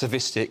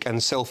atavistic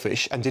and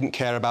selfish and didn't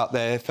care about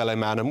their fellow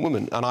man and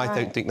woman. And I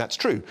don't think that's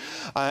true.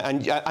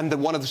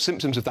 One of the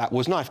symptoms of that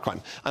was knife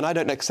crime. And I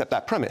don't accept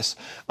that premise.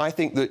 I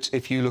think that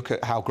if you look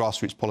at how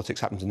grassroots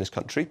politics happens in this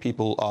country,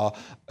 people are,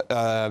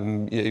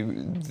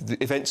 the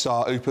events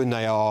are open,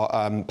 they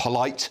are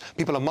polite.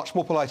 People are much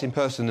more polite in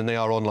person than they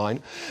are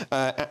online.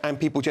 And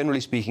people,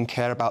 generally speaking,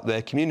 care about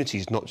their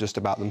communities, not just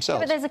about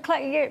themselves. Yeah, but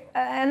there's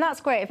and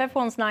that's great. If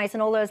everyone's nice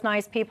and all those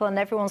nice people and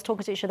everyone's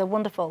talking to each other,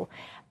 wonderful.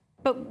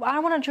 But I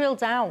want to drill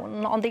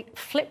down on the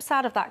flip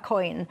side of that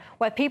coin,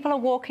 where people are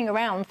walking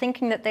around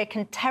thinking that they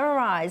can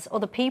terrorise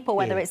other people,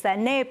 whether it's their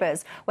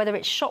neighbours, whether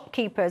it's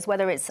shopkeepers,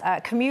 whether it's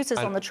commuters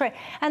on the train.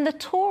 And the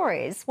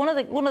Tories, one of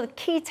the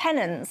key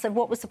tenets of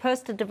what was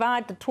supposed to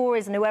divide the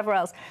Tories and whoever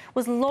else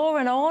was law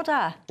and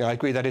order. Yeah, I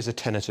agree, that is a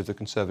tenet of the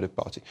Conservative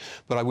Party.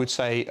 But I would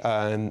say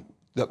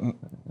that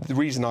the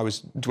reason I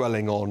was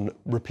dwelling on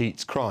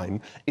repeat crime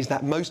is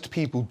that most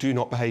people do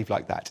not behave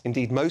like that.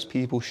 Indeed, most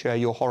people share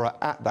your horror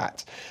at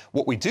that.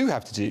 What we do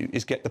have to do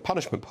is get the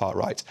punishment part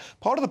right.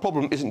 Part of the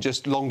problem isn't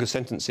just longer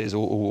sentences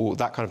or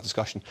that kind of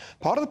discussion.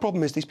 Part of the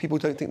problem is these people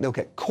don't think they'll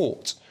get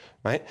caught,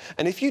 right?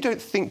 And if you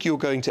don't think you're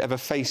going to ever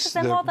face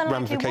the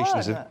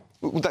ramifications of...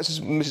 Well, this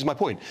is my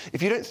point.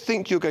 If you don't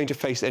think you're going to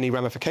face any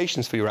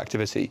ramifications for your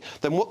activity,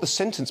 then what the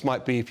sentence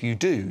might be if you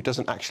do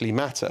doesn't actually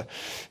matter.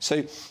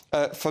 So,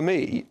 for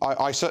me,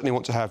 I certainly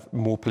want to have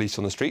more police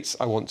on the streets.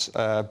 I want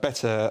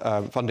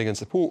better funding and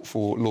support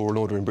for law and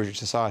order in British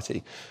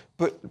society.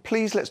 But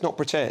please, let's not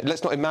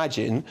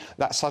imagine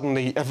that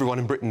suddenly everyone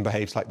in Britain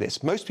behaves like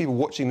this. Most people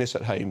watching this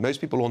at home,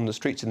 most people on the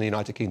streets in the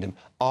United Kingdom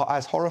are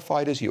as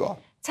horrified as you are.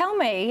 Tell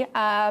me,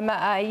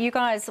 you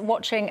guys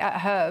watching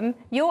at home,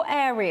 your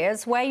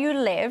areas where you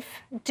live,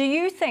 do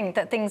you think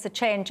that things are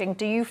changing?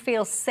 Do you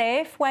feel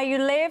safe where you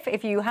live?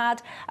 If you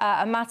had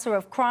a matter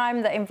of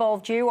crime that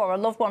involved you or a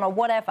loved one or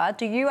whatever,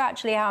 do you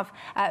actually have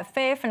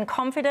faith and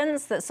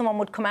confidence that someone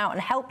would come out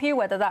and help you,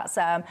 whether that's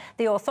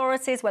the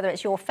authorities, whether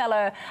it's your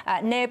fellow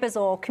neighbours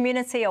or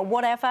community or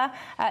whatever?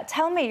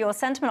 Tell me your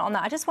sentiment on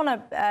that. I just want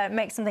to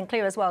make something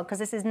clear as well, because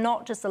this is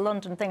not just a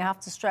London thing, I have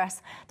to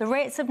stress. The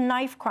rates of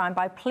knife crime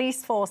by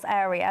police force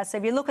area. So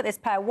if you look at this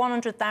per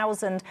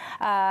 100,000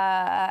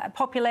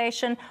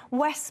 population,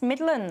 West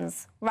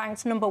Midlands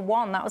ranked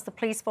 #1. That was the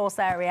police force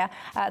area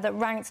that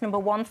ranked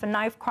 #1 for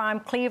knife crime.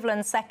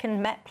 Cleveland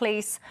second, Met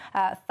Police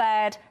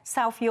third,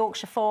 South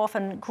Yorkshire fourth,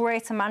 and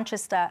Greater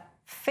Manchester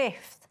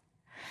fifth.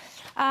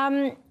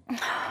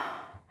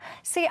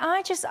 See,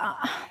 I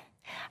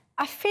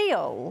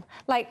feel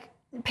like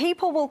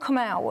people will come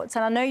out,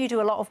 and I know you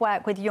do a lot of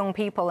work with young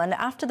people, and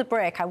after the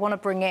break I want to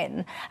bring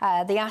in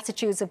the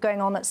attitudes of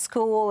going on at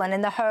school and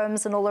in the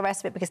homes and all the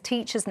rest of it, because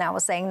teachers now are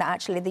saying that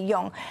actually they're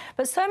young.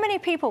 But so many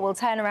people will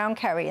turn around,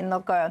 Kerry, and they'll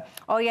go,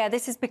 oh yeah,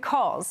 this is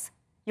because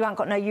you ain't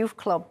got no youth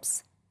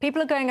clubs.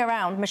 People are going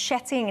around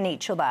macheting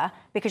each other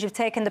because you've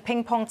taken the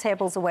ping pong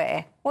tables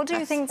away. What do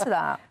you think to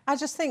that? I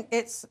just think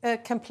it's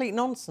complete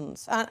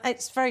nonsense. And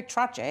it's very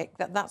tragic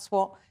that that's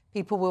what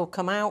people will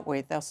come out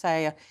with.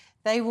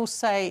 They will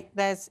say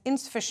there's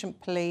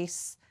insufficient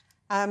police.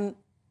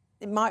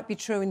 It might be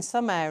true in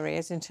some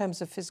areas in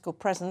terms of physical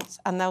presence,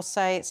 and they'll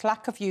say it's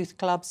lack of youth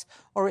clubs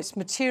or it's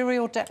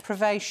material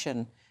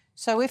deprivation.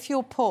 So if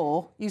you're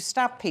poor, you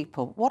stab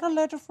people. What a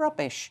load of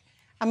rubbish.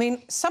 I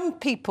mean, some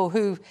people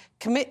who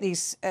commit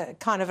these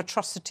kind of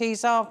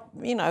atrocities are,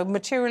 you know,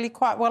 materially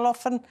quite well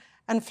off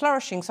and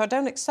flourishing. So I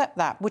don't accept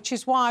that, which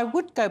is why I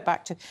would go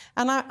back to...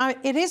 And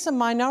it is a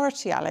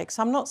minority, Alex.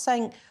 I'm not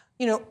saying...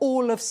 you know,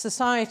 all of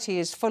society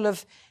is full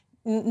of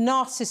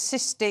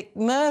narcissistic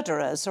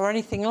murderers or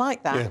anything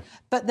like that. Yeah.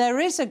 But there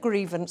is a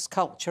grievance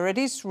culture. It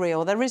is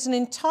real. There is an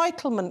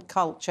entitlement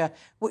culture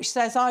which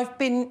says, I've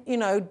been, you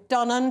know,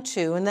 done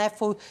unto, and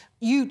therefore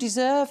you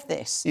deserve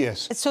this.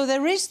 Yes. So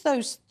there is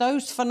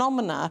those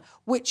phenomena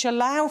which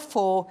allow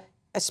for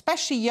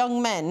especially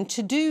young men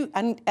to do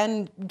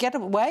and get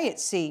away, it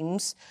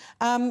seems,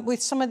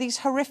 with some of these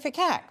horrific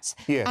acts.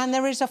 Yes. And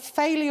there is a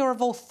failure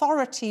of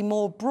authority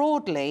more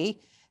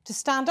broadly to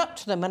stand up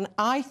to them. And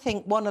I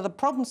think one of the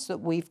problems that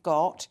we've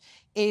got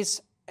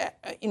is,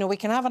 you know, we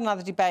can have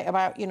another debate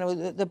about, you know,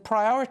 the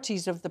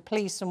priorities of the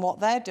police and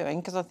what they're doing,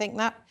 because I think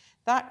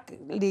that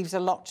leaves a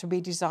lot to be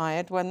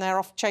desired when they're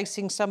off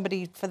chasing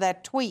somebody for their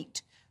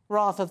tweet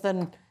rather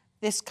than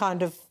this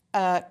kind of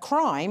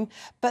crime.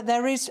 But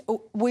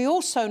we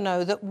also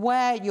know that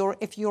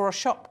if you're a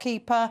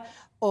shopkeeper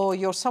or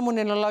you're someone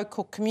in a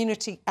local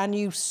community and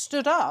you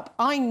stood up,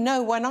 I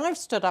know when I've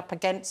stood up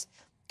against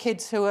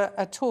kids who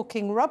are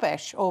talking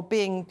rubbish or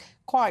being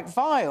quite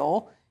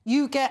vile,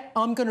 you get,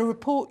 I'm going to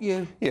report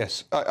you.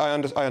 Yes, I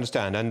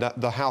understand. And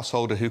the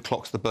householder who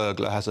clocks the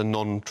burglar has a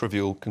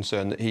non-trivial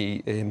concern that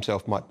he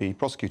himself might be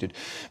prosecuted.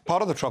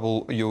 Part of the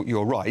trouble,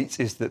 you're right,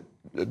 is that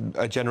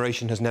a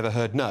generation has never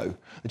heard no.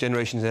 A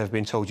generation has never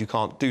been told you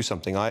can't do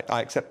something. I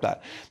accept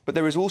that. But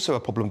there is also a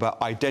problem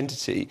about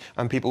identity.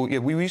 And people,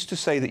 we used to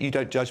say that you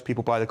don't judge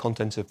people by the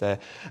content of their...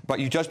 But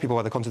you judge people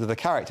by the content of their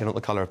character, not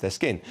the colour of their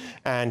skin.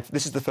 And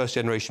this is the first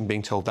generation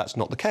being told that's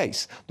not the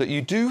case. That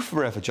you do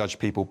forever judge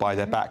people by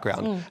their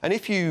background. And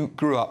if you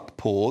grew up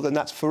poor, then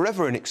that's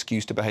forever an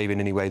excuse to behave in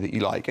any way that you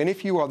like. And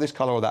if you are this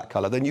colour or that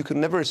colour, then you can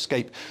never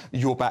escape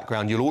your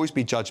background. You'll always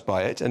be judged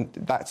by it, and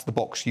that's the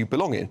box you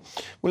belong in.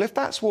 Well, if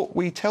that's what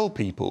we tell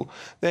people,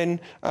 then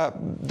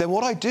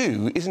what I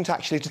do isn't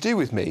actually to do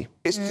with me.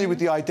 It's to do with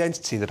the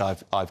identity that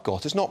I've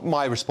got. It's not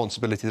my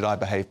responsibility that I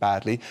behave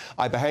badly.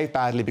 I behave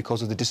badly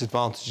because of the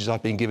disadvantages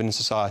I've been given in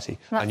society.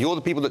 And you're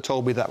the people that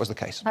told me that was the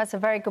case. That's a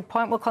very good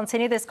point. We'll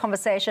continue this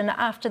conversation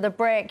after the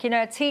break. You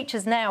know,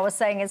 teachers now are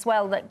saying as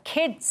well that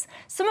kids,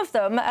 some of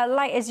them are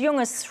like as young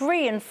as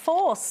 3 and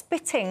 4,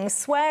 spitting,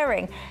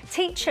 swearing.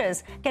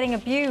 Teachers getting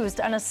abused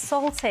and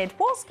assaulted.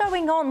 What's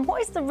going on?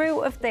 What is the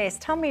root of this?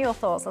 Tell me your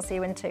thoughts. I'll see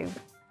you in 2.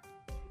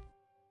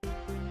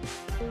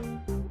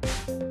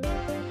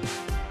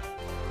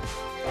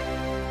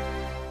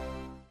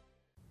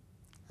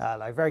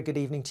 Hello, very good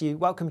evening to you.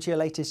 Welcome to your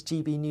latest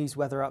GB News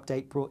weather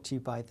update brought to you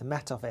by the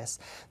Met Office.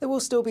 There will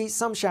still be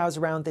some showers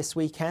around this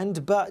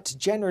weekend, but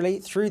generally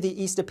through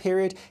the Easter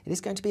period, it is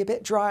going to be a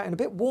bit drier and a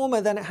bit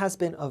warmer than it has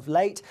been of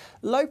late.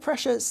 Low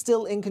pressure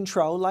still in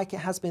control like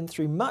it has been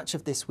through much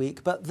of this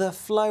week, but the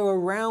flow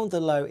around the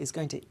low is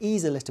going to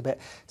ease a little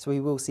bit, so we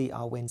will see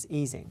our winds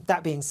easing.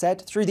 That being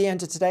said, through the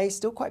end of today,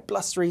 still quite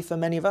blustery for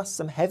many of us.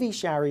 Some heavy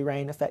showery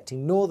rain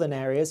affecting northern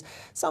areas,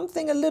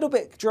 something a little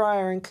bit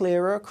drier and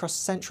clearer across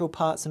central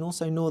parts and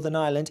also Northern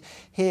Ireland.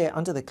 Here,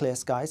 under the clear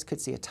skies,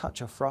 could see a touch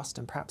of frost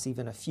and perhaps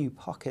even a few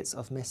pockets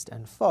of mist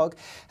and fog.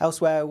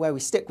 Elsewhere, where we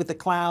stick with the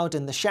cloud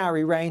and the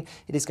showery rain,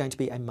 it is going to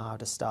be a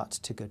milder start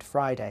to Good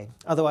Friday.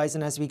 Otherwise,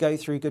 and as we go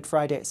through Good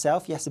Friday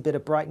itself, yes, a bit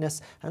of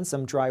brightness and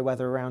some dry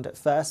weather around at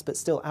first, but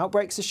still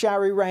outbreaks of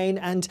showery rain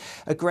and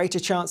a greater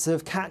chance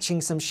of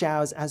catching some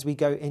showers as we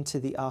go into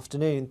the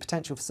afternoon.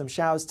 Potential for some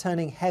showers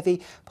turning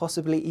heavy,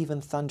 possibly even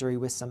thundery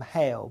with some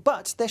hail.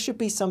 But there should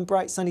be some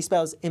bright sunny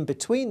spells in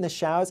between the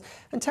showers,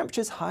 and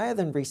temperatures higher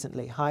than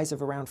recently, highs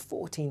of around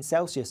 14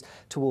 Celsius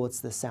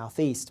towards the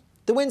southeast.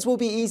 The winds will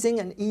be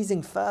easing and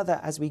easing further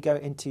as we go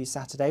into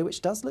Saturday,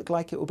 which does look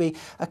like it will be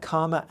a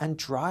calmer and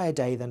drier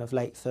day than of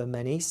late for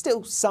many.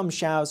 Still some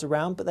showers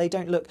around, but they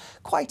don't look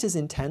quite as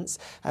intense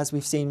as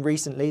we've seen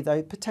recently,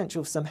 though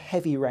potential for some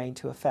heavy rain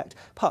to affect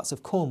parts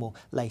of Cornwall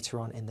later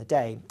on in the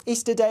day.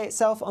 Easter Day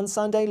itself on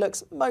Sunday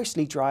looks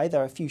mostly dry.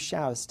 There are a few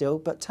showers still,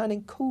 but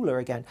turning cooler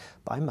again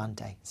by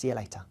Monday. See you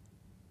later.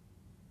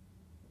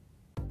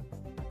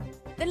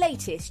 The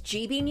latest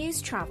GB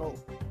News travel.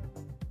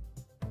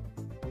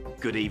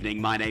 Good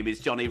evening, my name is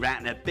Johnny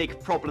Ratner.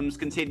 Big problems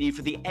continue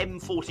for the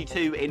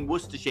M42 in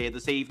Worcestershire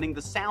this evening.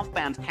 The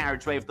southbound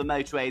carriageway of the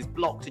motorway is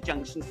blocked to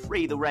junction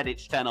 3, the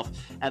Redditch turnoff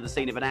at the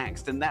scene of an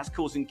accident. That's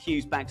causing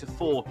queues back to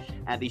 4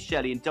 at the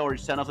Shirley and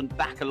Dorridge turnoff and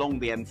back along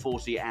the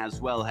M40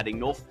 as well, heading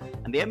north.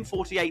 And the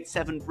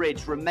M48-7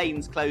 bridge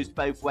remains closed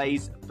both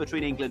ways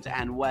between England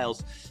and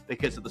Wales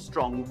because of the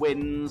strong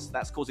winds.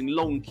 That's causing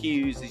long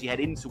queues as you head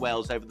into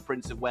Wales over the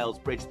Prince of Wales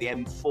Bridge, the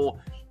M4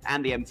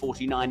 and the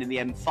M49 and the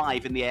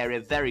M5 in the area,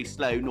 very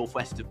slow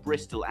northwest of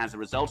Bristol as a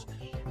result.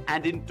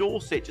 And in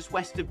Dorset, just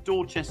west of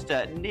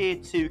Dorchester, near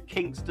to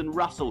Kingston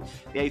Russell,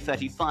 the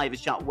A35 is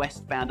shut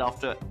westbound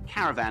after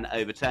caravan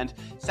overturned.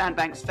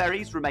 Sandbanks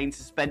ferries remain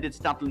suspended,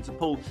 Studland to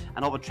Poole,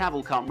 and Hobart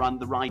Travel can't run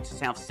the Ride to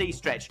South Sea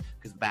stretch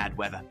because of bad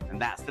weather.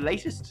 And that's the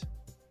latest.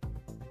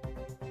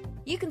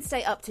 You can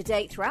stay up to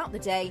date throughout the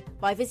day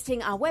by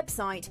visiting our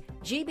website,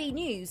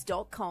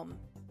 gbnews.com.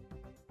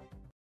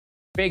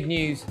 Big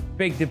news,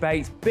 big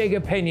debates, big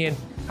opinion.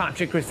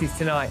 Patrick Christie's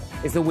Tonight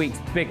is the week's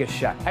biggest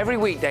show. Every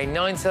weekday,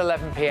 9 to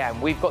 11 p.m,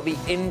 we've got the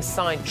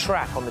inside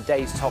track on the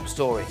day's top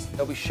stories.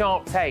 There'll be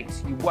sharp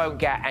takes you won't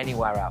get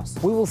anywhere else.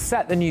 We will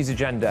set the news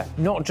agenda,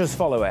 not just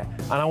follow it,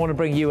 and I want to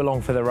bring you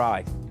along for the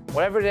ride.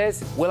 Whatever it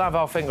is, we'll have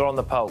our finger on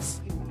the pulse.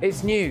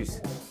 It's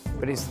news,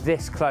 but it's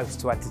this close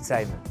to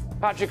entertainment.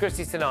 Patrick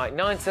Christie's Tonight,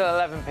 9 to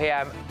 11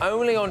 p.m,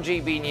 only on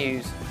GB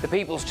News, the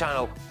People's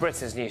Channel,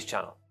 Britain's news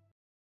channel.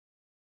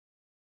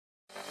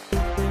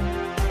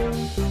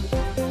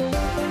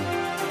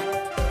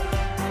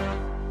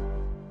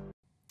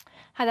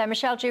 Hi there,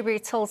 Michelle Dewberry,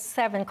 Tull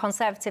 7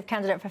 Conservative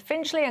candidate for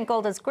Finchley and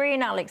Golders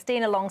Green. Alex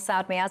Dean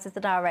alongside me, as is the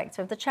director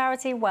of the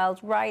charity World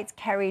Right,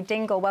 Kerry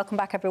Dingle. Welcome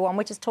back, everyone.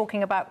 We're just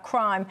talking about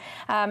crime.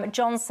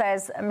 John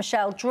says,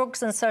 Michelle,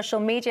 drugs and social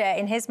media,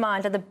 in his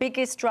mind, are the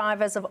biggest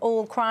drivers of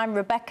all crime.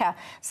 Rebecca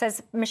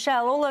says,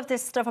 Michelle, all of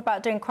this stuff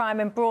about doing crime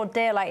in broad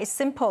daylight is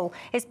simple.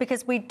 It's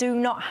because we do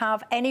not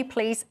have any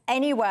police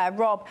anywhere.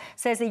 Rob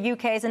says the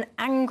UK is an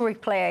angry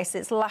place.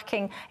 It's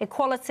lacking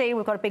equality.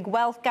 We've got a big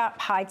wealth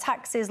gap, high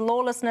taxes,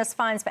 lawlessness,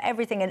 fines for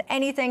everything and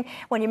anything.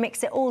 When you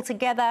mix it all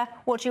together,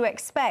 what do you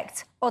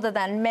expect? other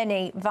than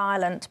many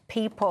violent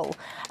people.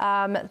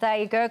 There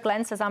you go.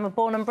 Glenn says, I'm a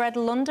born and bred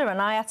Londoner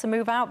and I had to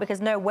move out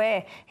because no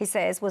way, he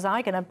says, was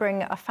I going to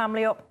bring a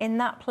family up in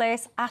that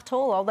place at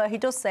all, although he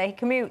does say he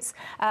commutes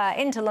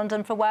into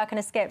London for work and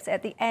escapes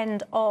at the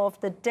end of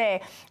the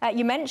day.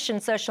 You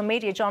mentioned social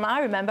media, John. I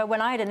remember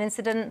when I had an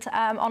incident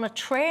on a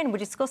train, we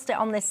discussed it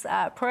on this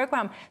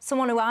programme,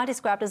 someone who I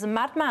described as a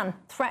madman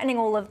threatening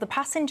all of the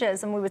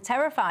passengers, and we were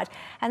terrified.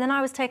 And then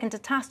I was taken to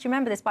task, do you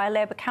remember this, by a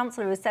Labour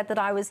councillor who said that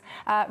I was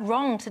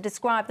wrong to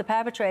describe the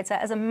perpetrator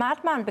as a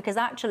madman because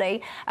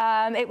actually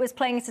it was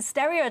playing into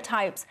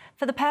stereotypes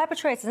for the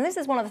perpetrators. And this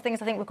is one of the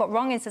things I think we've got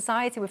wrong in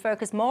society. We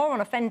focus more on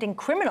offending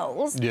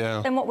criminals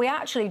than what we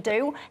actually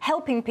do,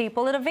 helping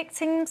people that are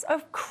victims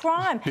of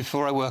crime.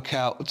 Before I work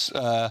out,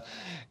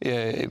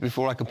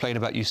 before I complain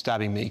about you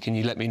stabbing me, can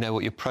you let me know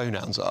what your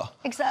pronouns are?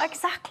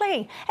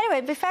 Exactly.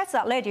 Anyway, to be fair to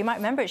that lady, you might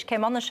remember it, she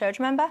came on the show, do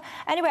you remember?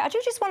 Anyway, I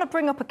do just want to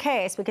bring up a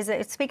case because,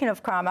 speaking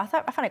of crime, I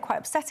find it quite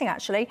upsetting,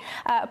 actually.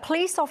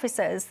 Police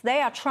officers,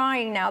 they are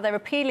trying now, they're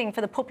appealing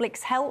for the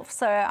public's health,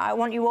 so I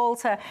want you all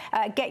to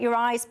get your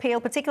eyes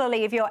peeled,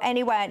 particularly if you're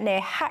anywhere near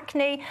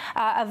Hackney.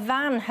 A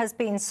van has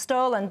been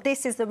stolen.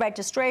 This is the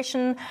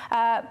registration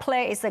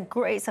plate.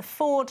 It's a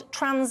Ford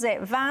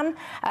Transit van.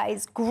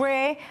 It's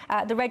grey.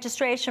 The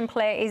registration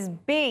plate is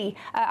B.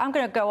 I'm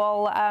going to go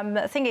all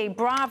thingy,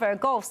 Bravo,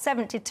 Golf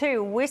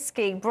 72,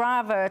 Whiskey,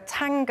 Bravo,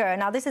 Tango.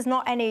 Now, this is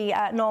not any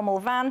normal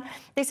van.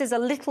 This is a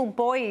little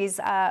boy's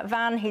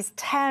van. He's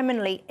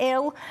terminally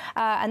ill,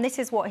 and this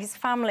is what his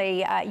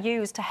family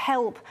used to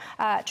help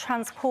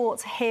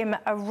transport him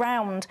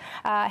around.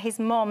 His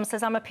mum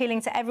says, I'm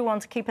appealing to everyone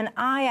to keep an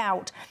eye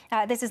out.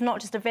 This is not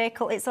just a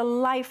vehicle, it's a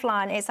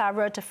lifeline. It's our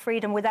road to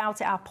freedom.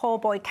 Without it, our poor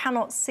boy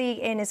cannot see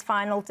in his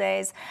final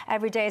days.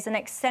 Every day is an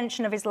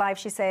extension of his life,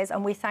 she says,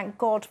 and we thank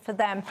God for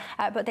them.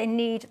 But they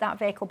need that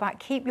vehicle back.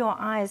 Keep your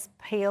eyes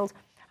peeled.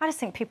 I just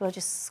think people are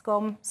just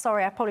scum.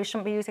 Sorry, I probably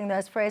shouldn't be using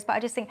those phrases, but I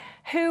just think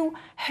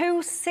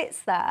who sits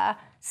there,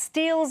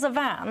 steals a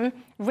van,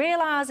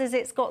 realises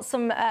it's got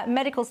some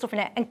medical stuff in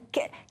it and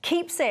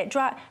keeps it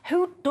dry?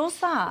 Who does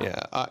that?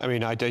 Yeah, I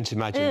mean, I don't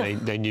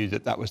imagine they knew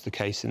that was the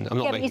case, and I'm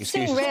not making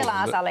excuses. You'd soon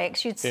realise,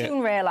 Alex, you'd soon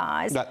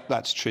realise.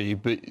 That's true,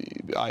 but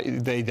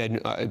they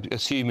then,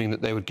 assuming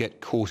that they would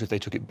get caught if they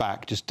took it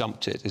back, just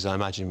dumped it, as I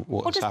imagine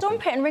what has happened. Well,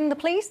 just dump it and ring the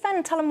police then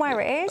and tell them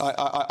where it is.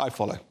 I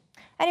follow.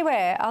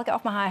 Anyway, I'll get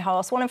off my high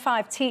horse. 1 in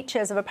 5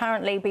 teachers have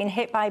apparently been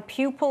hit by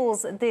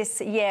pupils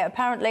this year.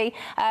 Apparently,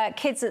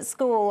 kids at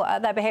school,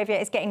 their behaviour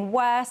is getting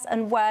worse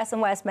and worse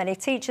and worse. Many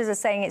teachers are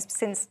saying it's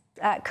since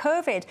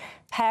COVID.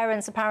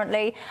 Parents,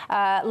 apparently,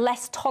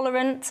 less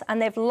tolerant,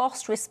 and they've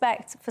lost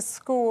respect for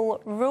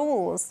school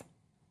rules.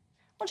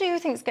 What do you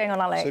think is going on,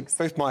 Alex?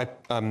 So both my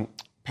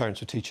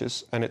parents are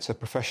teachers, and it's a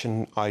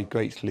profession I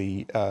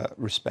greatly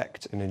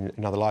respect. And in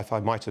another life,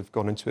 I might have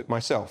gone into it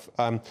myself.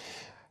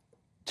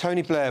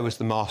 Tony Blair was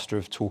the master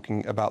of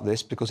talking about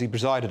this because he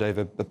presided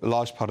over a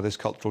large part of this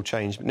cultural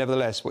change. But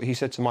nevertheless, what he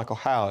said to Michael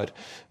Howard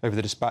over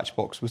the dispatch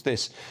box was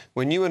this: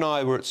 when you and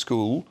I were at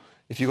school,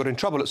 if you got in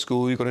trouble at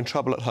school, you got in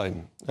trouble at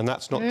home. And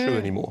that's not true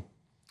anymore.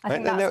 I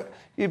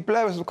think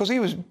Blair was, because it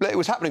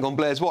was happening on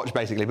Blair's watch,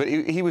 basically, but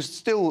he was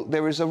still,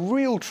 there is a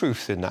real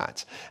truth in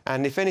that.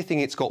 And if anything,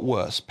 it's got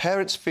worse.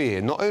 Parents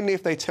fear, not only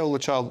if they tell the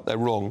child that they're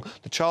wrong,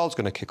 the child's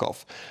going to kick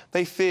off.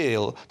 They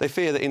fear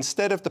that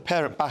instead of the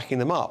parent backing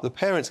them up, the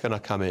parent's going to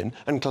come in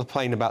and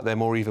complain about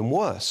them, or even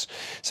worse.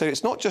 So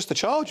it's not just the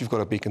child you've got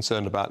to be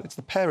concerned about, it's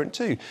the parent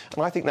too.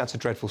 And I think that's a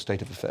dreadful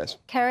state of affairs.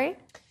 Kerry?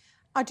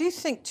 I do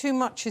think too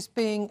much is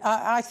being...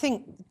 I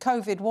think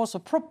COVID was a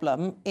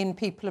problem in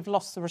people have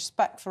lost the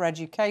respect for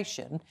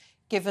education,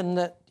 given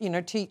that, you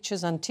know,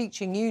 teachers and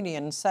teaching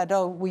unions said,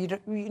 oh, we'd,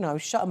 you know,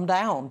 shut them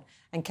down,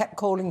 and kept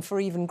calling for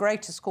even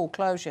greater school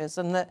closures,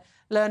 and that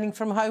learning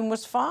from home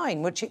was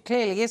fine, which it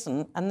clearly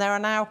isn't. And there are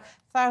now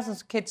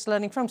thousands of kids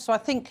learning from home. So I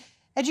think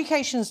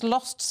education's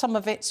lost some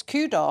of its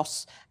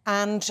kudos,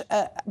 and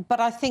but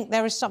I think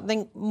there is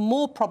something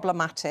more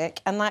problematic,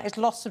 and that is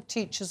loss of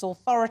teachers'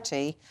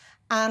 authority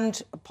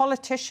and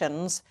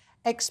politicians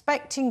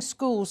expecting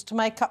schools to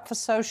make up for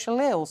social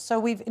ills. So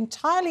we've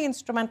entirely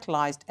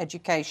instrumentalised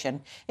education.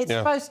 It's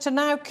supposed to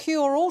now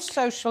cure all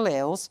social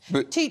ills.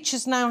 But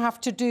teachers now have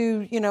to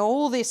do, you know,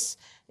 all this,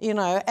 you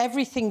know,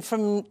 everything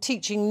from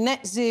teaching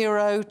net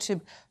zero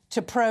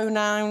to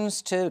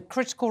pronouns to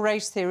critical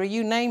race theory,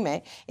 you name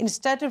it,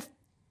 instead of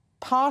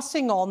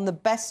passing on the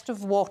best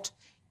of what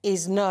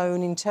is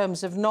known in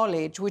terms of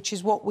knowledge, which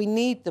is what we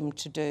need them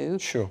to do.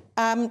 Sure.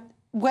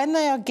 When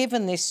they are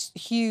given this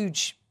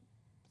huge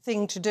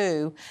thing to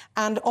do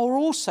and are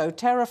also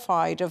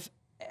terrified of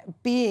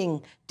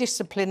being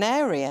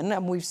disciplinarian,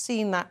 and we've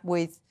seen that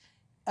with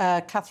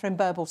Catherine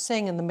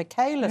Birbal-Singh and the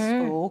Michaela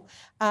School,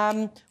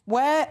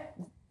 where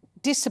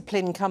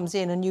discipline comes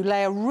in and you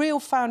lay a real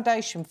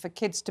foundation for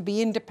kids to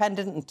be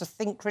independent and to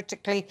think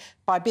critically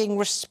by being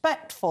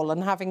respectful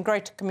and having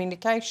greater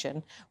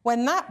communication.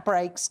 When that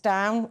breaks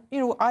down, you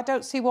know, I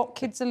don't see what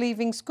kids are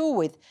leaving school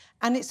with.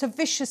 And it's a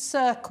vicious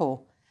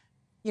circle.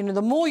 You know,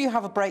 the more you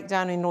have a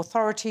breakdown in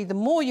authority, the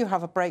more you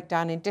have a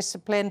breakdown in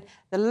discipline,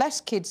 the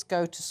less kids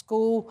go to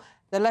school,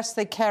 the less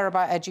they care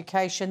about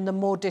education, the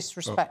more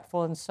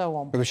disrespectful and so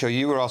on. But Michelle,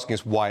 you were asking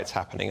us why it's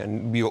happening,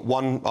 and you got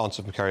one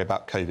answer from Kerry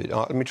about COVID.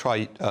 Let me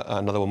try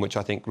another one, which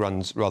I think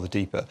runs rather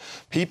deeper.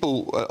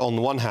 People, on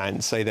the one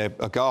hand, say they're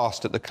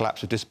aghast at the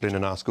collapse of discipline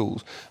in our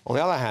schools. On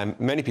the other hand,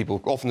 many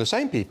people, often the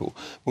same people,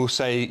 will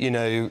say, you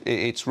know,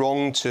 it's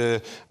wrong to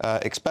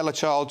expel a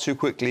child too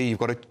quickly. You've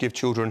got to give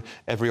children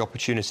every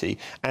opportunity.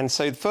 And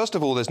so, first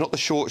of all, there's not the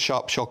short,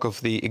 sharp shock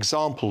of the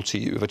example to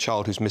you of a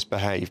child who's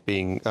misbehaved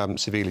being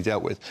severely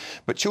dealt with.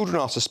 But children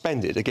are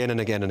suspended again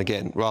and again and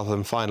again, rather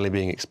than finally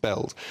being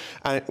expelled.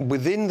 And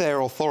within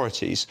their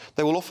authorities,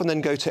 they will often then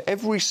go to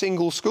every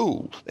single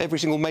school, every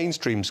single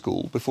mainstream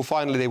school, before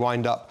finally they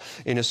wind up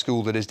in a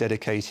school that is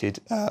dedicated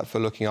for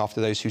looking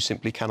after those who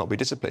simply cannot be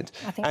disciplined.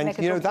 And,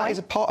 you know, that is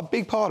a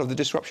big part of the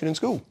disruption in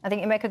school. I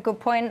think you make a good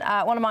point.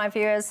 One of my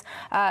viewers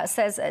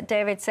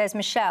David says,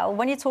 Michelle,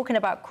 when you're talking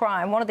about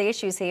crime, one of the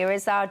issues here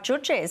is our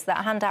judges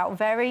that hand out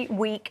very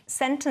weak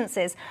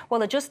sentences.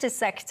 Well, the Justice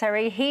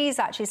Secretary, he's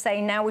actually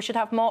saying now we should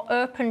have more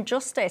open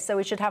justice, so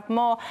we should have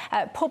more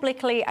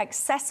publicly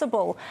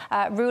accessible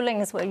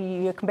rulings where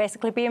you can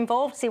basically be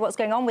involved, see what's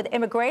going on with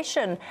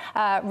immigration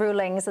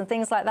rulings and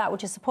things like that.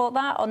 Would you support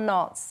that or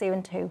not? See you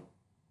in 2.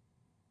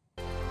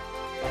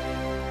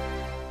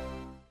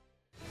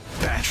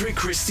 Patrick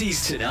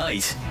Christie's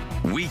Tonight,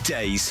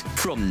 weekdays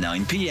from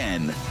 9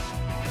 p.m.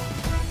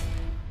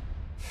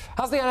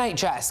 Has the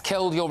NHS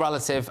killed your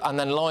relative and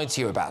then lied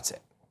to you about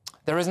it?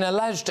 There is an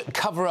alleged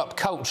cover-up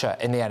culture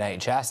in the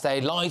NHS.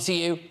 They lie to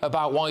you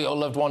about why your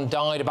loved one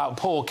died, about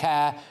poor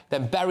care,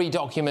 then bury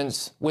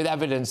documents with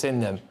evidence in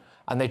them,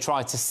 and they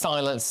try to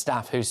silence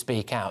staff who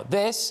speak out.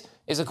 This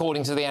is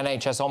according to the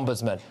NHS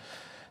Ombudsman.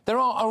 There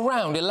are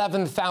around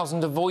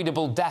 11,000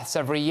 avoidable deaths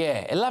every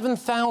year.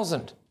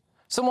 11,000.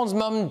 Someone's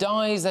mum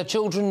dies, their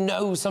children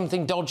know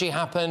something dodgy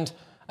happened,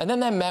 and then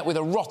they're met with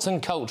a rotten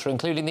culture,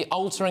 including the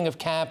altering of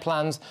care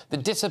plans, the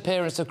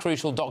disappearance of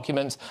crucial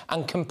documents,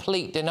 and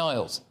complete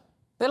denials.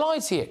 They lie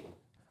to you,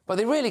 but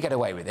they really get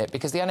away with it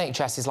because the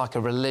NHS is like a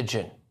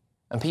religion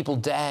and people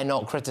dare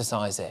not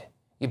criticise it.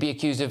 You'd be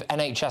accused of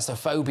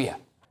NHSophobia.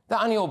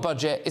 The annual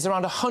budget is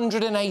around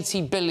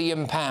 £180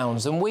 billion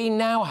and we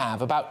now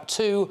have about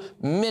 2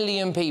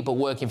 million people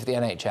working for the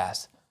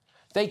NHS.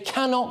 They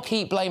cannot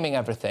keep blaming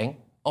everything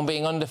on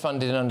being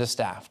underfunded and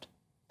understaffed.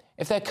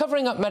 If they're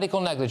covering up medical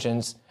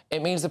negligence,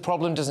 it means the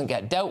problem doesn't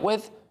get dealt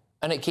with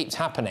and it keeps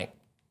happening.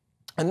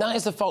 And that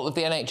is the fault of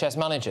the NHS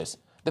managers,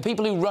 the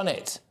people who run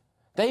it.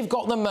 They've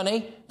got the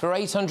money for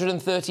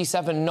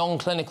 837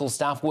 non-clinical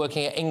staff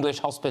working at English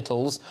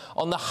hospitals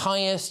on the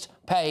highest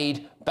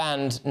paid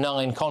Band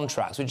 9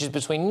 contracts, which is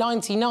between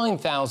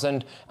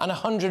 £99,000 and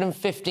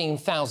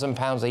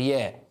 £115,000 a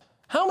year.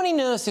 How many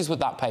nurses would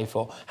that pay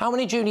for? How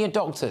many junior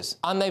doctors?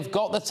 And they've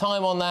got the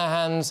time on their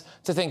hands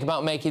to think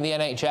about making the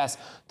NHS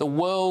the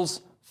world's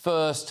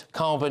first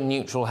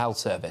carbon-neutral health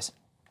service.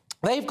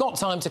 They've got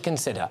time to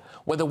consider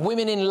whether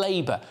women in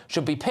labour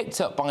should be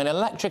picked up by an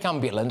electric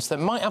ambulance that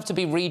might have to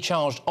be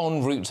recharged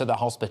en route to the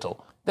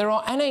hospital. There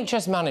are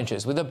NHS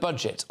managers with a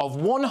budget of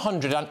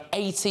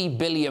 £180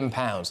 billion,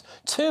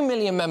 2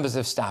 million members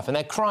of staff, and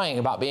they're crying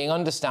about being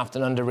understaffed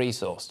and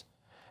under-resourced.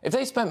 If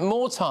they spent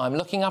more time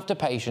looking after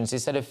patients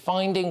instead of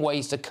finding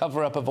ways to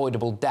cover up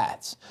avoidable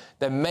deaths,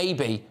 then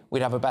maybe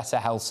we'd have a better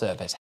health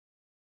service.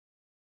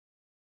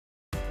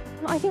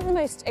 I think the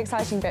most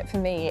exciting bit for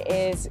me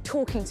is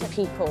talking to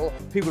people.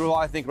 People who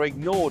I think are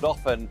ignored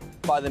often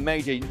by the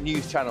major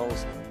news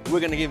channels.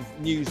 We're going to give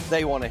news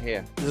they want to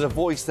hear. There's a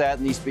voice there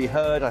that needs to be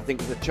heard. I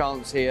think there's a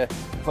chance here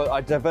for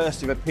a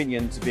diversity of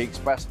opinion to be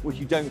expressed, which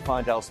you don't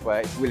find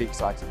elsewhere. It's really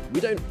exciting. We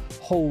don't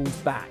hold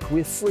back.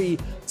 We're free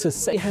to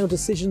say how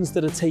decisions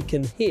that are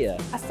taken here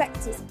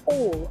affect us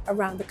all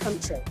around the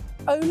country.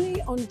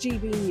 Only on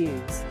GB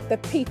News, the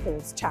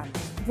People's Channel,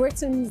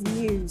 Britain's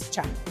news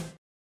channel.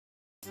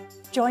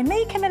 Join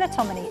me, Camilla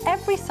Tominey,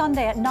 every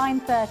Sunday at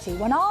 9:30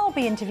 when I'll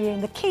be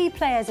interviewing the key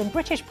players in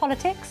British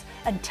politics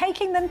and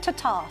taking them to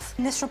task.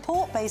 This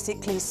report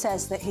basically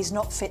says that he's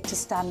not fit to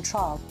stand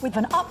trial. With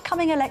an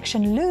upcoming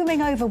election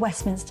looming over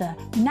Westminster,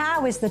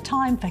 now is the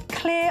time for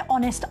clear,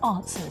 honest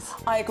answers.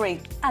 I agree.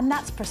 And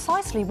that's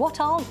precisely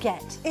what I'll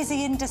get. Is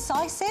he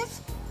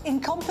indecisive?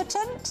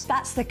 Incompetent?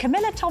 That's the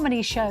Camilla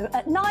Tominey Show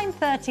at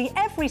 9:30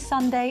 every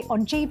Sunday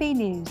on GB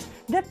News,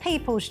 the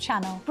People's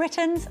Channel,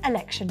 Britain's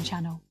election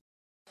channel.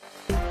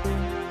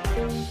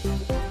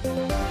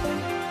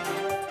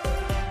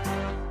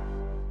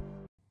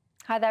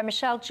 Hi there,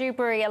 Michelle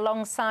Dewberry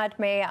alongside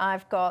me.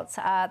 I've got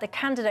the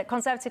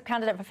Conservative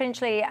candidate for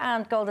Finchley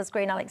and Golders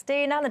Green, Alex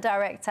Dean, and the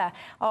director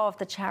of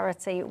the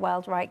charity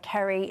Weldright,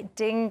 Kerry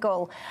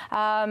Dingle.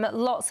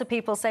 Lots of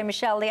people say,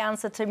 Michelle, the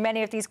answer to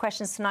many of these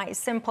questions tonight is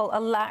simple: a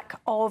lack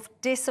of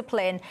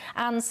discipline.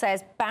 Anne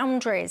says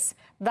boundaries.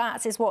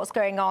 That is what's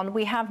going on.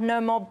 We have no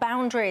more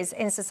boundaries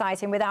in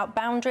society, and without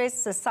boundaries,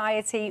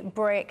 society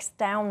breaks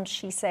down,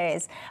 she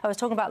says. I was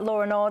talking about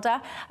law and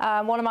order.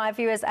 One of my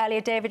viewers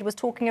earlier, David, was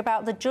talking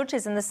about the judges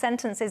judges and the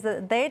sentences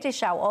that they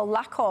dish out, or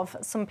lack of,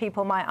 some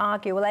people might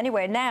argue. Well,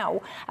 anyway,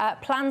 now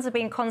plans are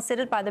being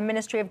considered by the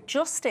Ministry of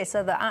Justice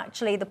so that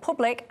actually the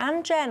public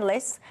and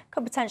journalists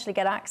could potentially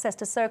get access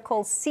to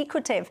so-called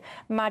secretive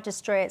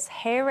magistrates'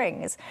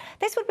 hearings.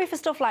 This would be for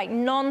stuff like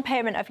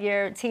non-payment of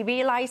your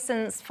TV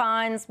licence,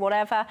 fines,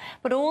 whatever,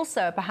 but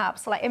also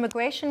perhaps like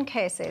immigration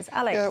cases.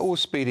 Alex? Yeah, or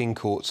speeding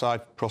courts.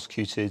 I've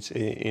prosecuted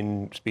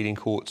in speeding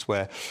courts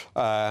where,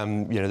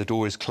 you know, the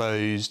door is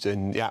closed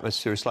and the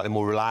atmosphere is slightly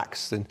more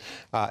relaxed, and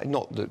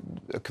not that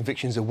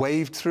convictions are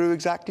waved through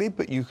exactly,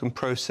 but you can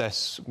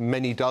process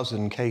many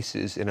dozen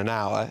cases in an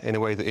hour in a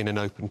way that in an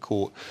open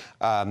court,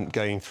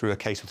 going through a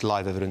case with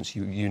live evidence,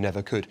 you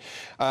never could.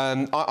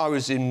 I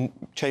was in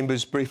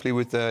chambers briefly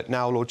with the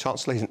now Lord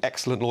Chancellor. He's an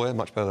excellent lawyer,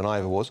 much better than I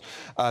ever was.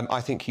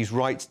 I think he's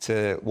right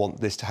to want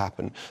this to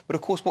happen. But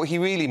of course, what he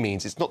really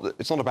means, it's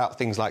not about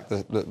things like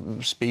the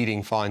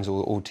speeding fines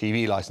or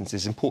TV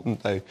licences.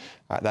 Important though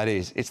that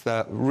is, it's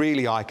the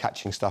really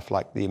eye-catching stuff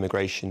like the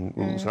immigration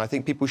rules. And I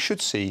think people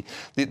should see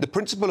the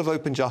principle of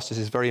open justice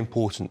is very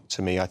important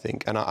to me, I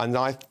think, and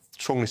I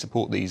strongly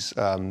support these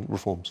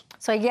reforms.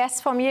 So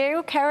yes from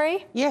you,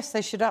 Kerry? Yes,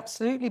 they should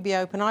absolutely be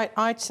open.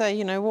 I'd say,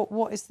 you know,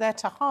 what is there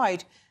to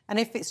hide? And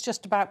if it's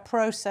just about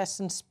process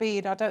and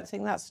speed, I don't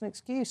think that's an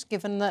excuse,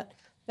 given that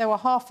there were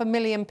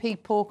 500,000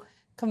 people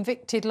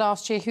convicted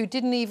last year who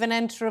didn't even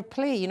enter a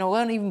plea, you know,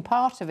 weren't even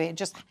part of it. It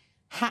just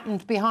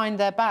happened behind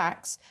their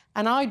backs.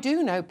 And I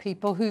do know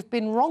people who've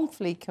been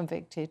wrongfully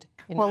convicted.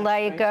 Well,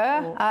 there you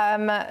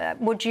go.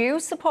 Would you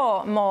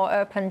support more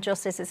open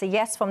justice? It's a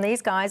yes from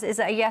these guys. Is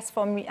it a yes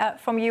from you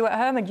at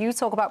home? And you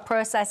talk about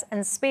process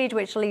and speed,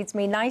 which leads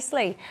me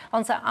nicely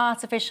onto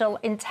artificial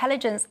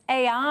intelligence,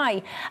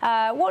 AI.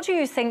 What do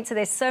you think to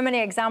this? So many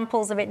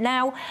examples of it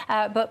now,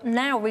 but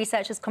now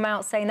research has come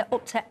out saying that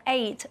up to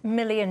 8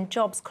 million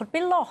jobs could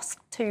be lost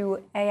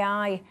to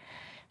AI.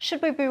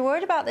 Should we be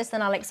worried about this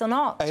then, Alex, or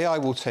not? AI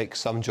will take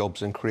some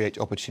jobs and create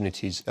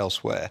opportunities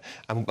elsewhere.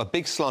 And a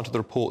big slant of the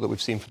report that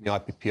we've seen from the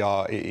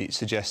IPPR, it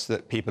suggests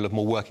that people of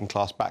more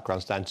working-class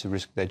backgrounds stand to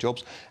risk their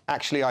jobs.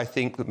 Actually, I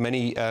think that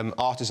many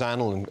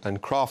artisanal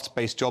and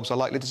crafts-based jobs are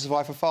likely to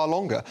survive for far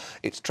longer.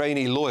 It's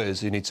trainee lawyers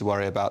who need to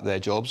worry about their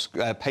jobs,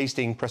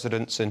 pasting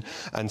precedents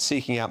and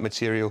seeking out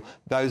material.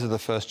 Those are the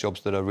first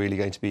jobs that are really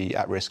going to be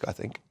at risk, I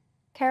think.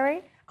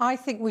 Kerry? I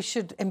think we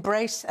should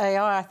embrace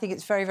AI. I think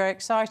it's very, very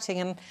exciting,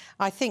 and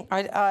I think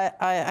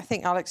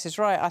Alex is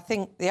right. I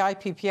think the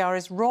IPPR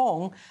is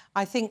wrong.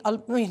 I think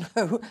you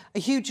know, a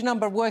huge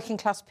number of working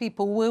class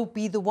people will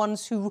be the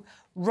ones who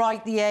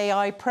write the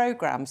AI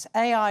programs.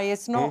 AI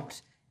is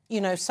not, you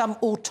know, some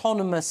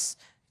autonomous,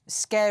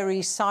 scary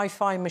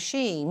sci-fi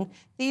machine.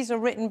 These are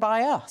written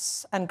by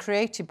us and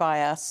created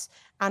by us,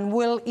 and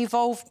will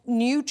evolve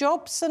new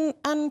jobs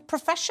and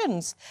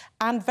professions.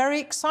 And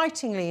very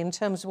excitingly, in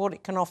terms of what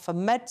it can offer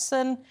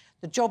medicine,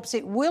 the jobs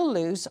it will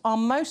lose are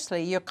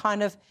mostly your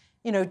kind of,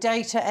 you know,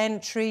 data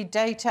entry,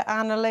 data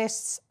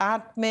analysts,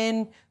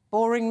 admin,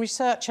 boring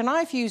research. And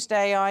I've used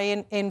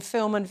AI in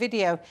film and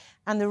video.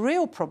 And the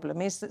real problem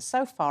is that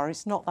so far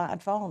it's not that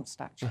advanced,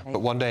 actually.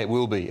 But one day it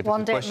will be. If one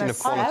it's a question of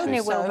quality.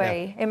 It will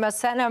be. It must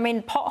certainly. I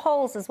mean,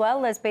 potholes as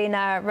well. There's been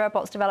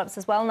robots developed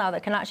as well now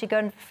that can actually go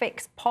and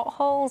fix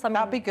potholes. I mean,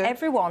 that'd be good.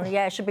 Everyone,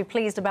 should be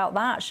pleased about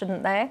that,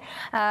 shouldn't they?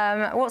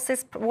 What's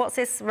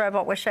this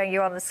robot we're showing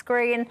you on the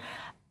screen?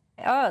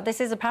 Oh, this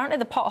is apparently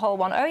the pothole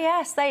one. Oh,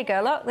 yes, there you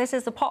go. Look, this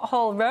is the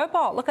pothole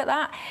robot. Look at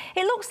that.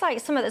 It looks like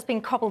something that's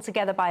been cobbled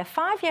together by a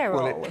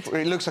 5-year-old. Well,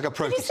 it looks like a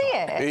prototype.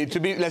 Did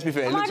you see it? Let's be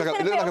fair, it looks like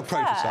a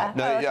prototype.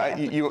 No,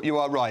 okay. You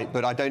are right,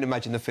 but I don't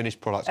imagine the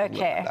finished product's going to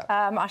look like that.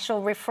 I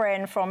shall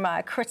refrain from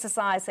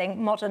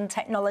criticising modern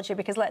technology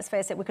because, let's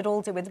face it, we could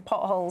all do with the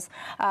potholes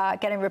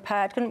getting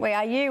repaired, couldn't we?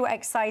 Are you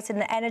excited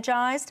and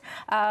energised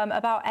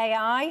about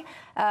AI?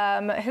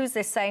 Who's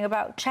this saying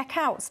about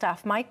checkout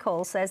staff?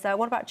 Michael says,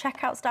 what about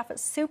checkout staff at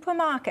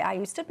supermarket? I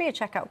used to be a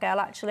checkout girl,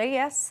 actually.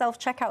 Yes,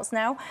 self-checkouts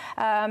now.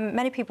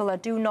 Many people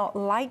do not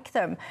like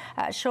them.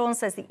 Sean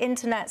says the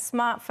internet,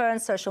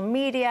 smartphones, social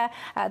media,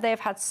 they've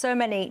had so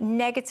many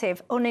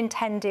negative,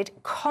 unintended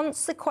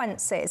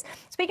consequences.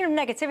 Speaking of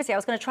negativity, I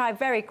was going to try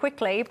very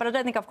quickly, but I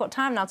don't think I've got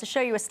time now to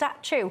show you a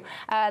statue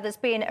that's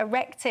been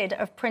erected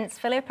of Prince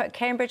Philip at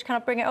Cambridge. Can I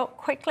bring it up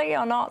quickly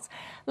or not?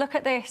 Look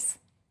at this.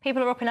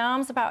 People are up in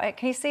arms about it.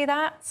 Can you see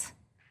that?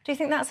 Do you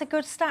think that's a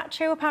good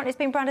statue? Apparently it's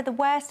been branded the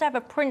worst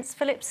ever Prince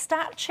Philip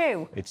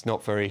statue. It's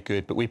not very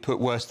good, but we put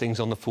worse things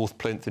on the 4th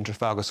plinth in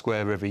Trafalgar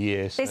Square every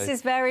year. So. This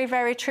is very,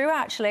 very true,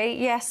 actually.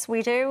 Yes,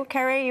 we do.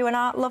 Kerry, you an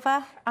art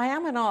lover? I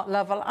am an art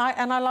lover,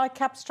 and I like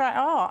abstract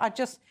art.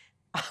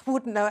 I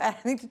wouldn't know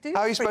anything to do with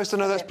How are you supposed to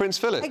know that's Prince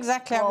Philip?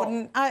 Exactly, I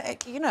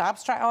wouldn't. You know,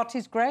 abstract art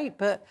is great,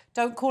 but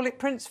don't call it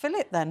Prince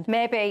Philip then.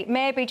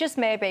 Maybe, just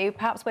maybe,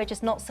 perhaps we're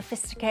just not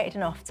sophisticated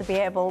enough to be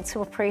able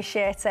to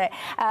appreciate it.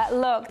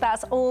 Look,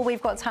 that's all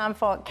we've got time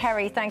for.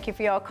 Kerry, thank you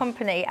for your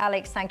company.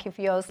 Alex, thank you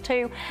for yours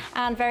too.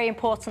 And very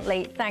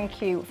importantly, thank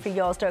you for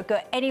yours. Don't go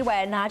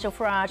anywhere. Nigel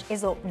Farage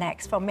is up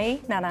next. From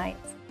me, night.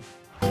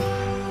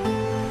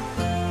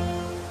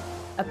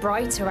 A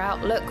brighter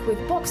outlook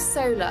with Box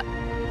Solar.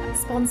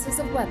 sponsors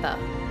of weather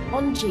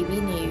on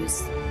GB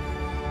News.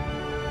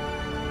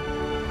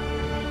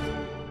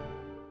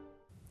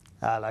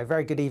 Hello,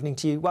 very good evening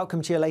to you.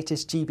 Welcome to your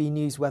latest GB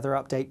News weather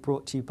update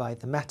brought to you by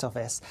the Met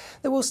Office.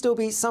 There will still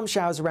be some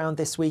showers around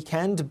this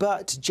weekend,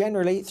 but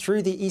generally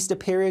through the Easter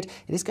period,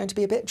 it is going to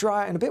be a bit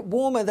drier and a bit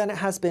warmer than it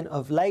has been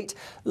of late.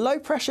 Low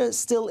pressure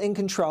still in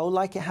control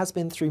like it has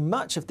been through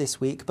much of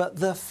this week, but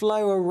the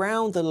flow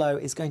around the low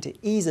is going to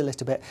ease a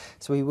little bit,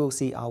 so we will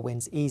see our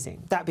winds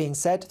easing. That being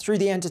said, through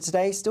the end of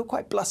today, still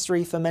quite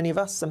blustery for many of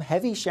us, some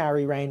heavy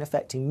showery rain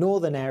affecting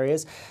northern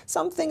areas,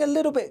 something a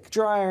little bit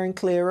drier and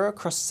clearer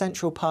across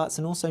central parts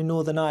and also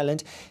Northern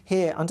Ireland.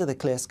 Here, under the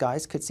clear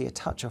skies, could see a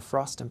touch of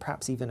frost and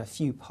perhaps even a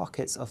few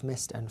pockets of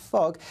mist and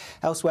fog.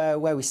 Elsewhere,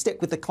 where we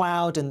stick with the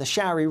cloud and the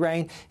showery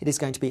rain, it is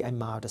going to be a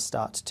milder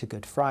start to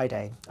Good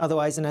Friday.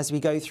 Otherwise, and as we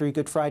go through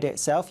Good Friday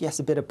itself, yes,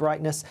 a bit of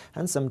brightness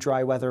and some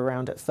dry weather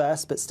around at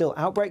first, but still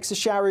outbreaks of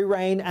showery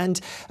rain and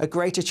a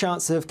greater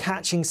chance of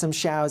catching some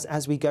showers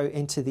as we go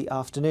into the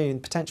afternoon.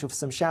 Potential for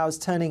some showers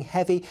turning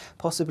heavy,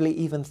 possibly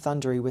even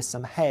thundery with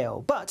some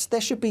hail. But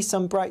there should be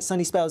some bright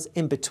sunny spells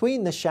in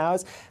between the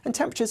showers, and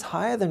temperatures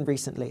higher than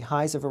recently,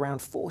 highs of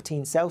around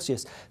 14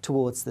 Celsius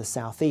towards the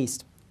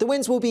southeast. The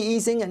winds will be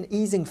easing and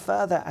easing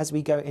further as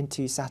we go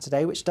into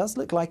Saturday, which does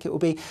look like it will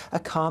be a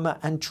calmer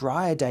and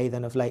drier day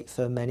than of late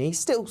for many.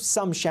 Still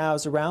some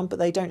showers around, but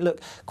they don't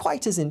look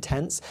quite as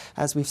intense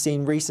as we've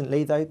seen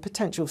recently, though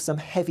potential for some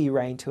heavy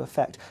rain to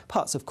affect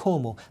parts of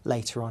Cornwall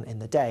later on in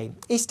the day.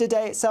 Easter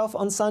Day itself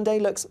on Sunday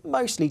looks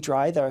mostly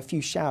dry. There are a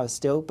few showers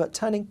still, but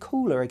turning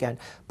cooler again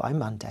by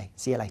Monday.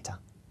 See you later.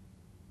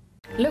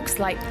 Looks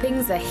like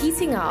things are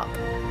heating up.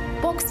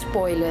 Boxed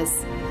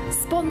boilers,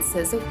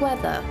 sponsors of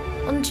weather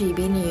on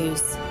GB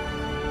News.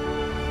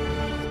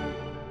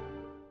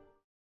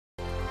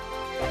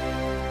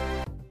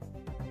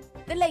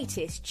 The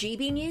latest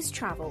GB News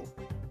travel.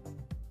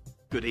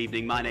 Good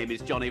evening, my name is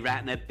Johnny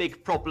Ratner.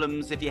 Big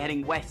problems if you're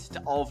heading west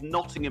of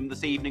Nottingham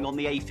this evening on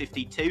the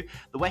A52.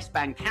 The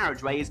westbound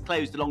carriageway is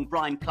closed along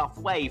Brian Clough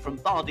Way from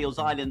Bardales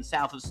Island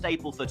south of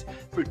Stapleford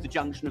through to the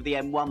junction of the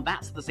M1.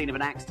 That's the scene of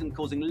an accident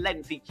causing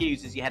lengthy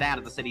queues as you head out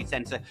of the city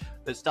centre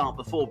that start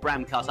before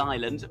Bramcut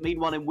Island.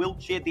 Meanwhile, in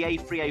Wiltshire, the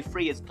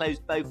A303 is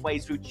closed both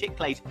ways through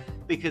Chicklade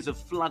because of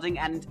flooding,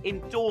 and in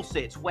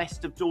Dorset,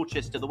 west of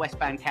Dorchester, the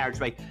westbound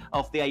carriageway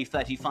off the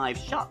A35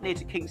 shut near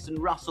to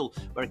Kingston Russell,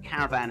 where a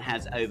caravan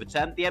has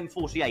overturned. The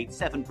M48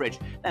 Severn Bridge,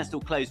 they're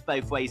still closed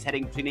both ways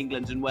heading between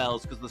England and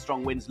Wales because of the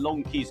strong winds.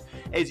 Long queues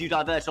as you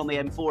divert on the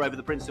M4 over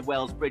the Prince of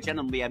Wales Bridge and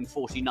on the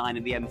M49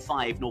 and the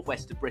M5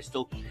 northwest of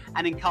Bristol.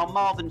 And in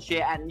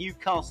Carmarthenshire at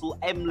Newcastle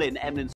Emlyn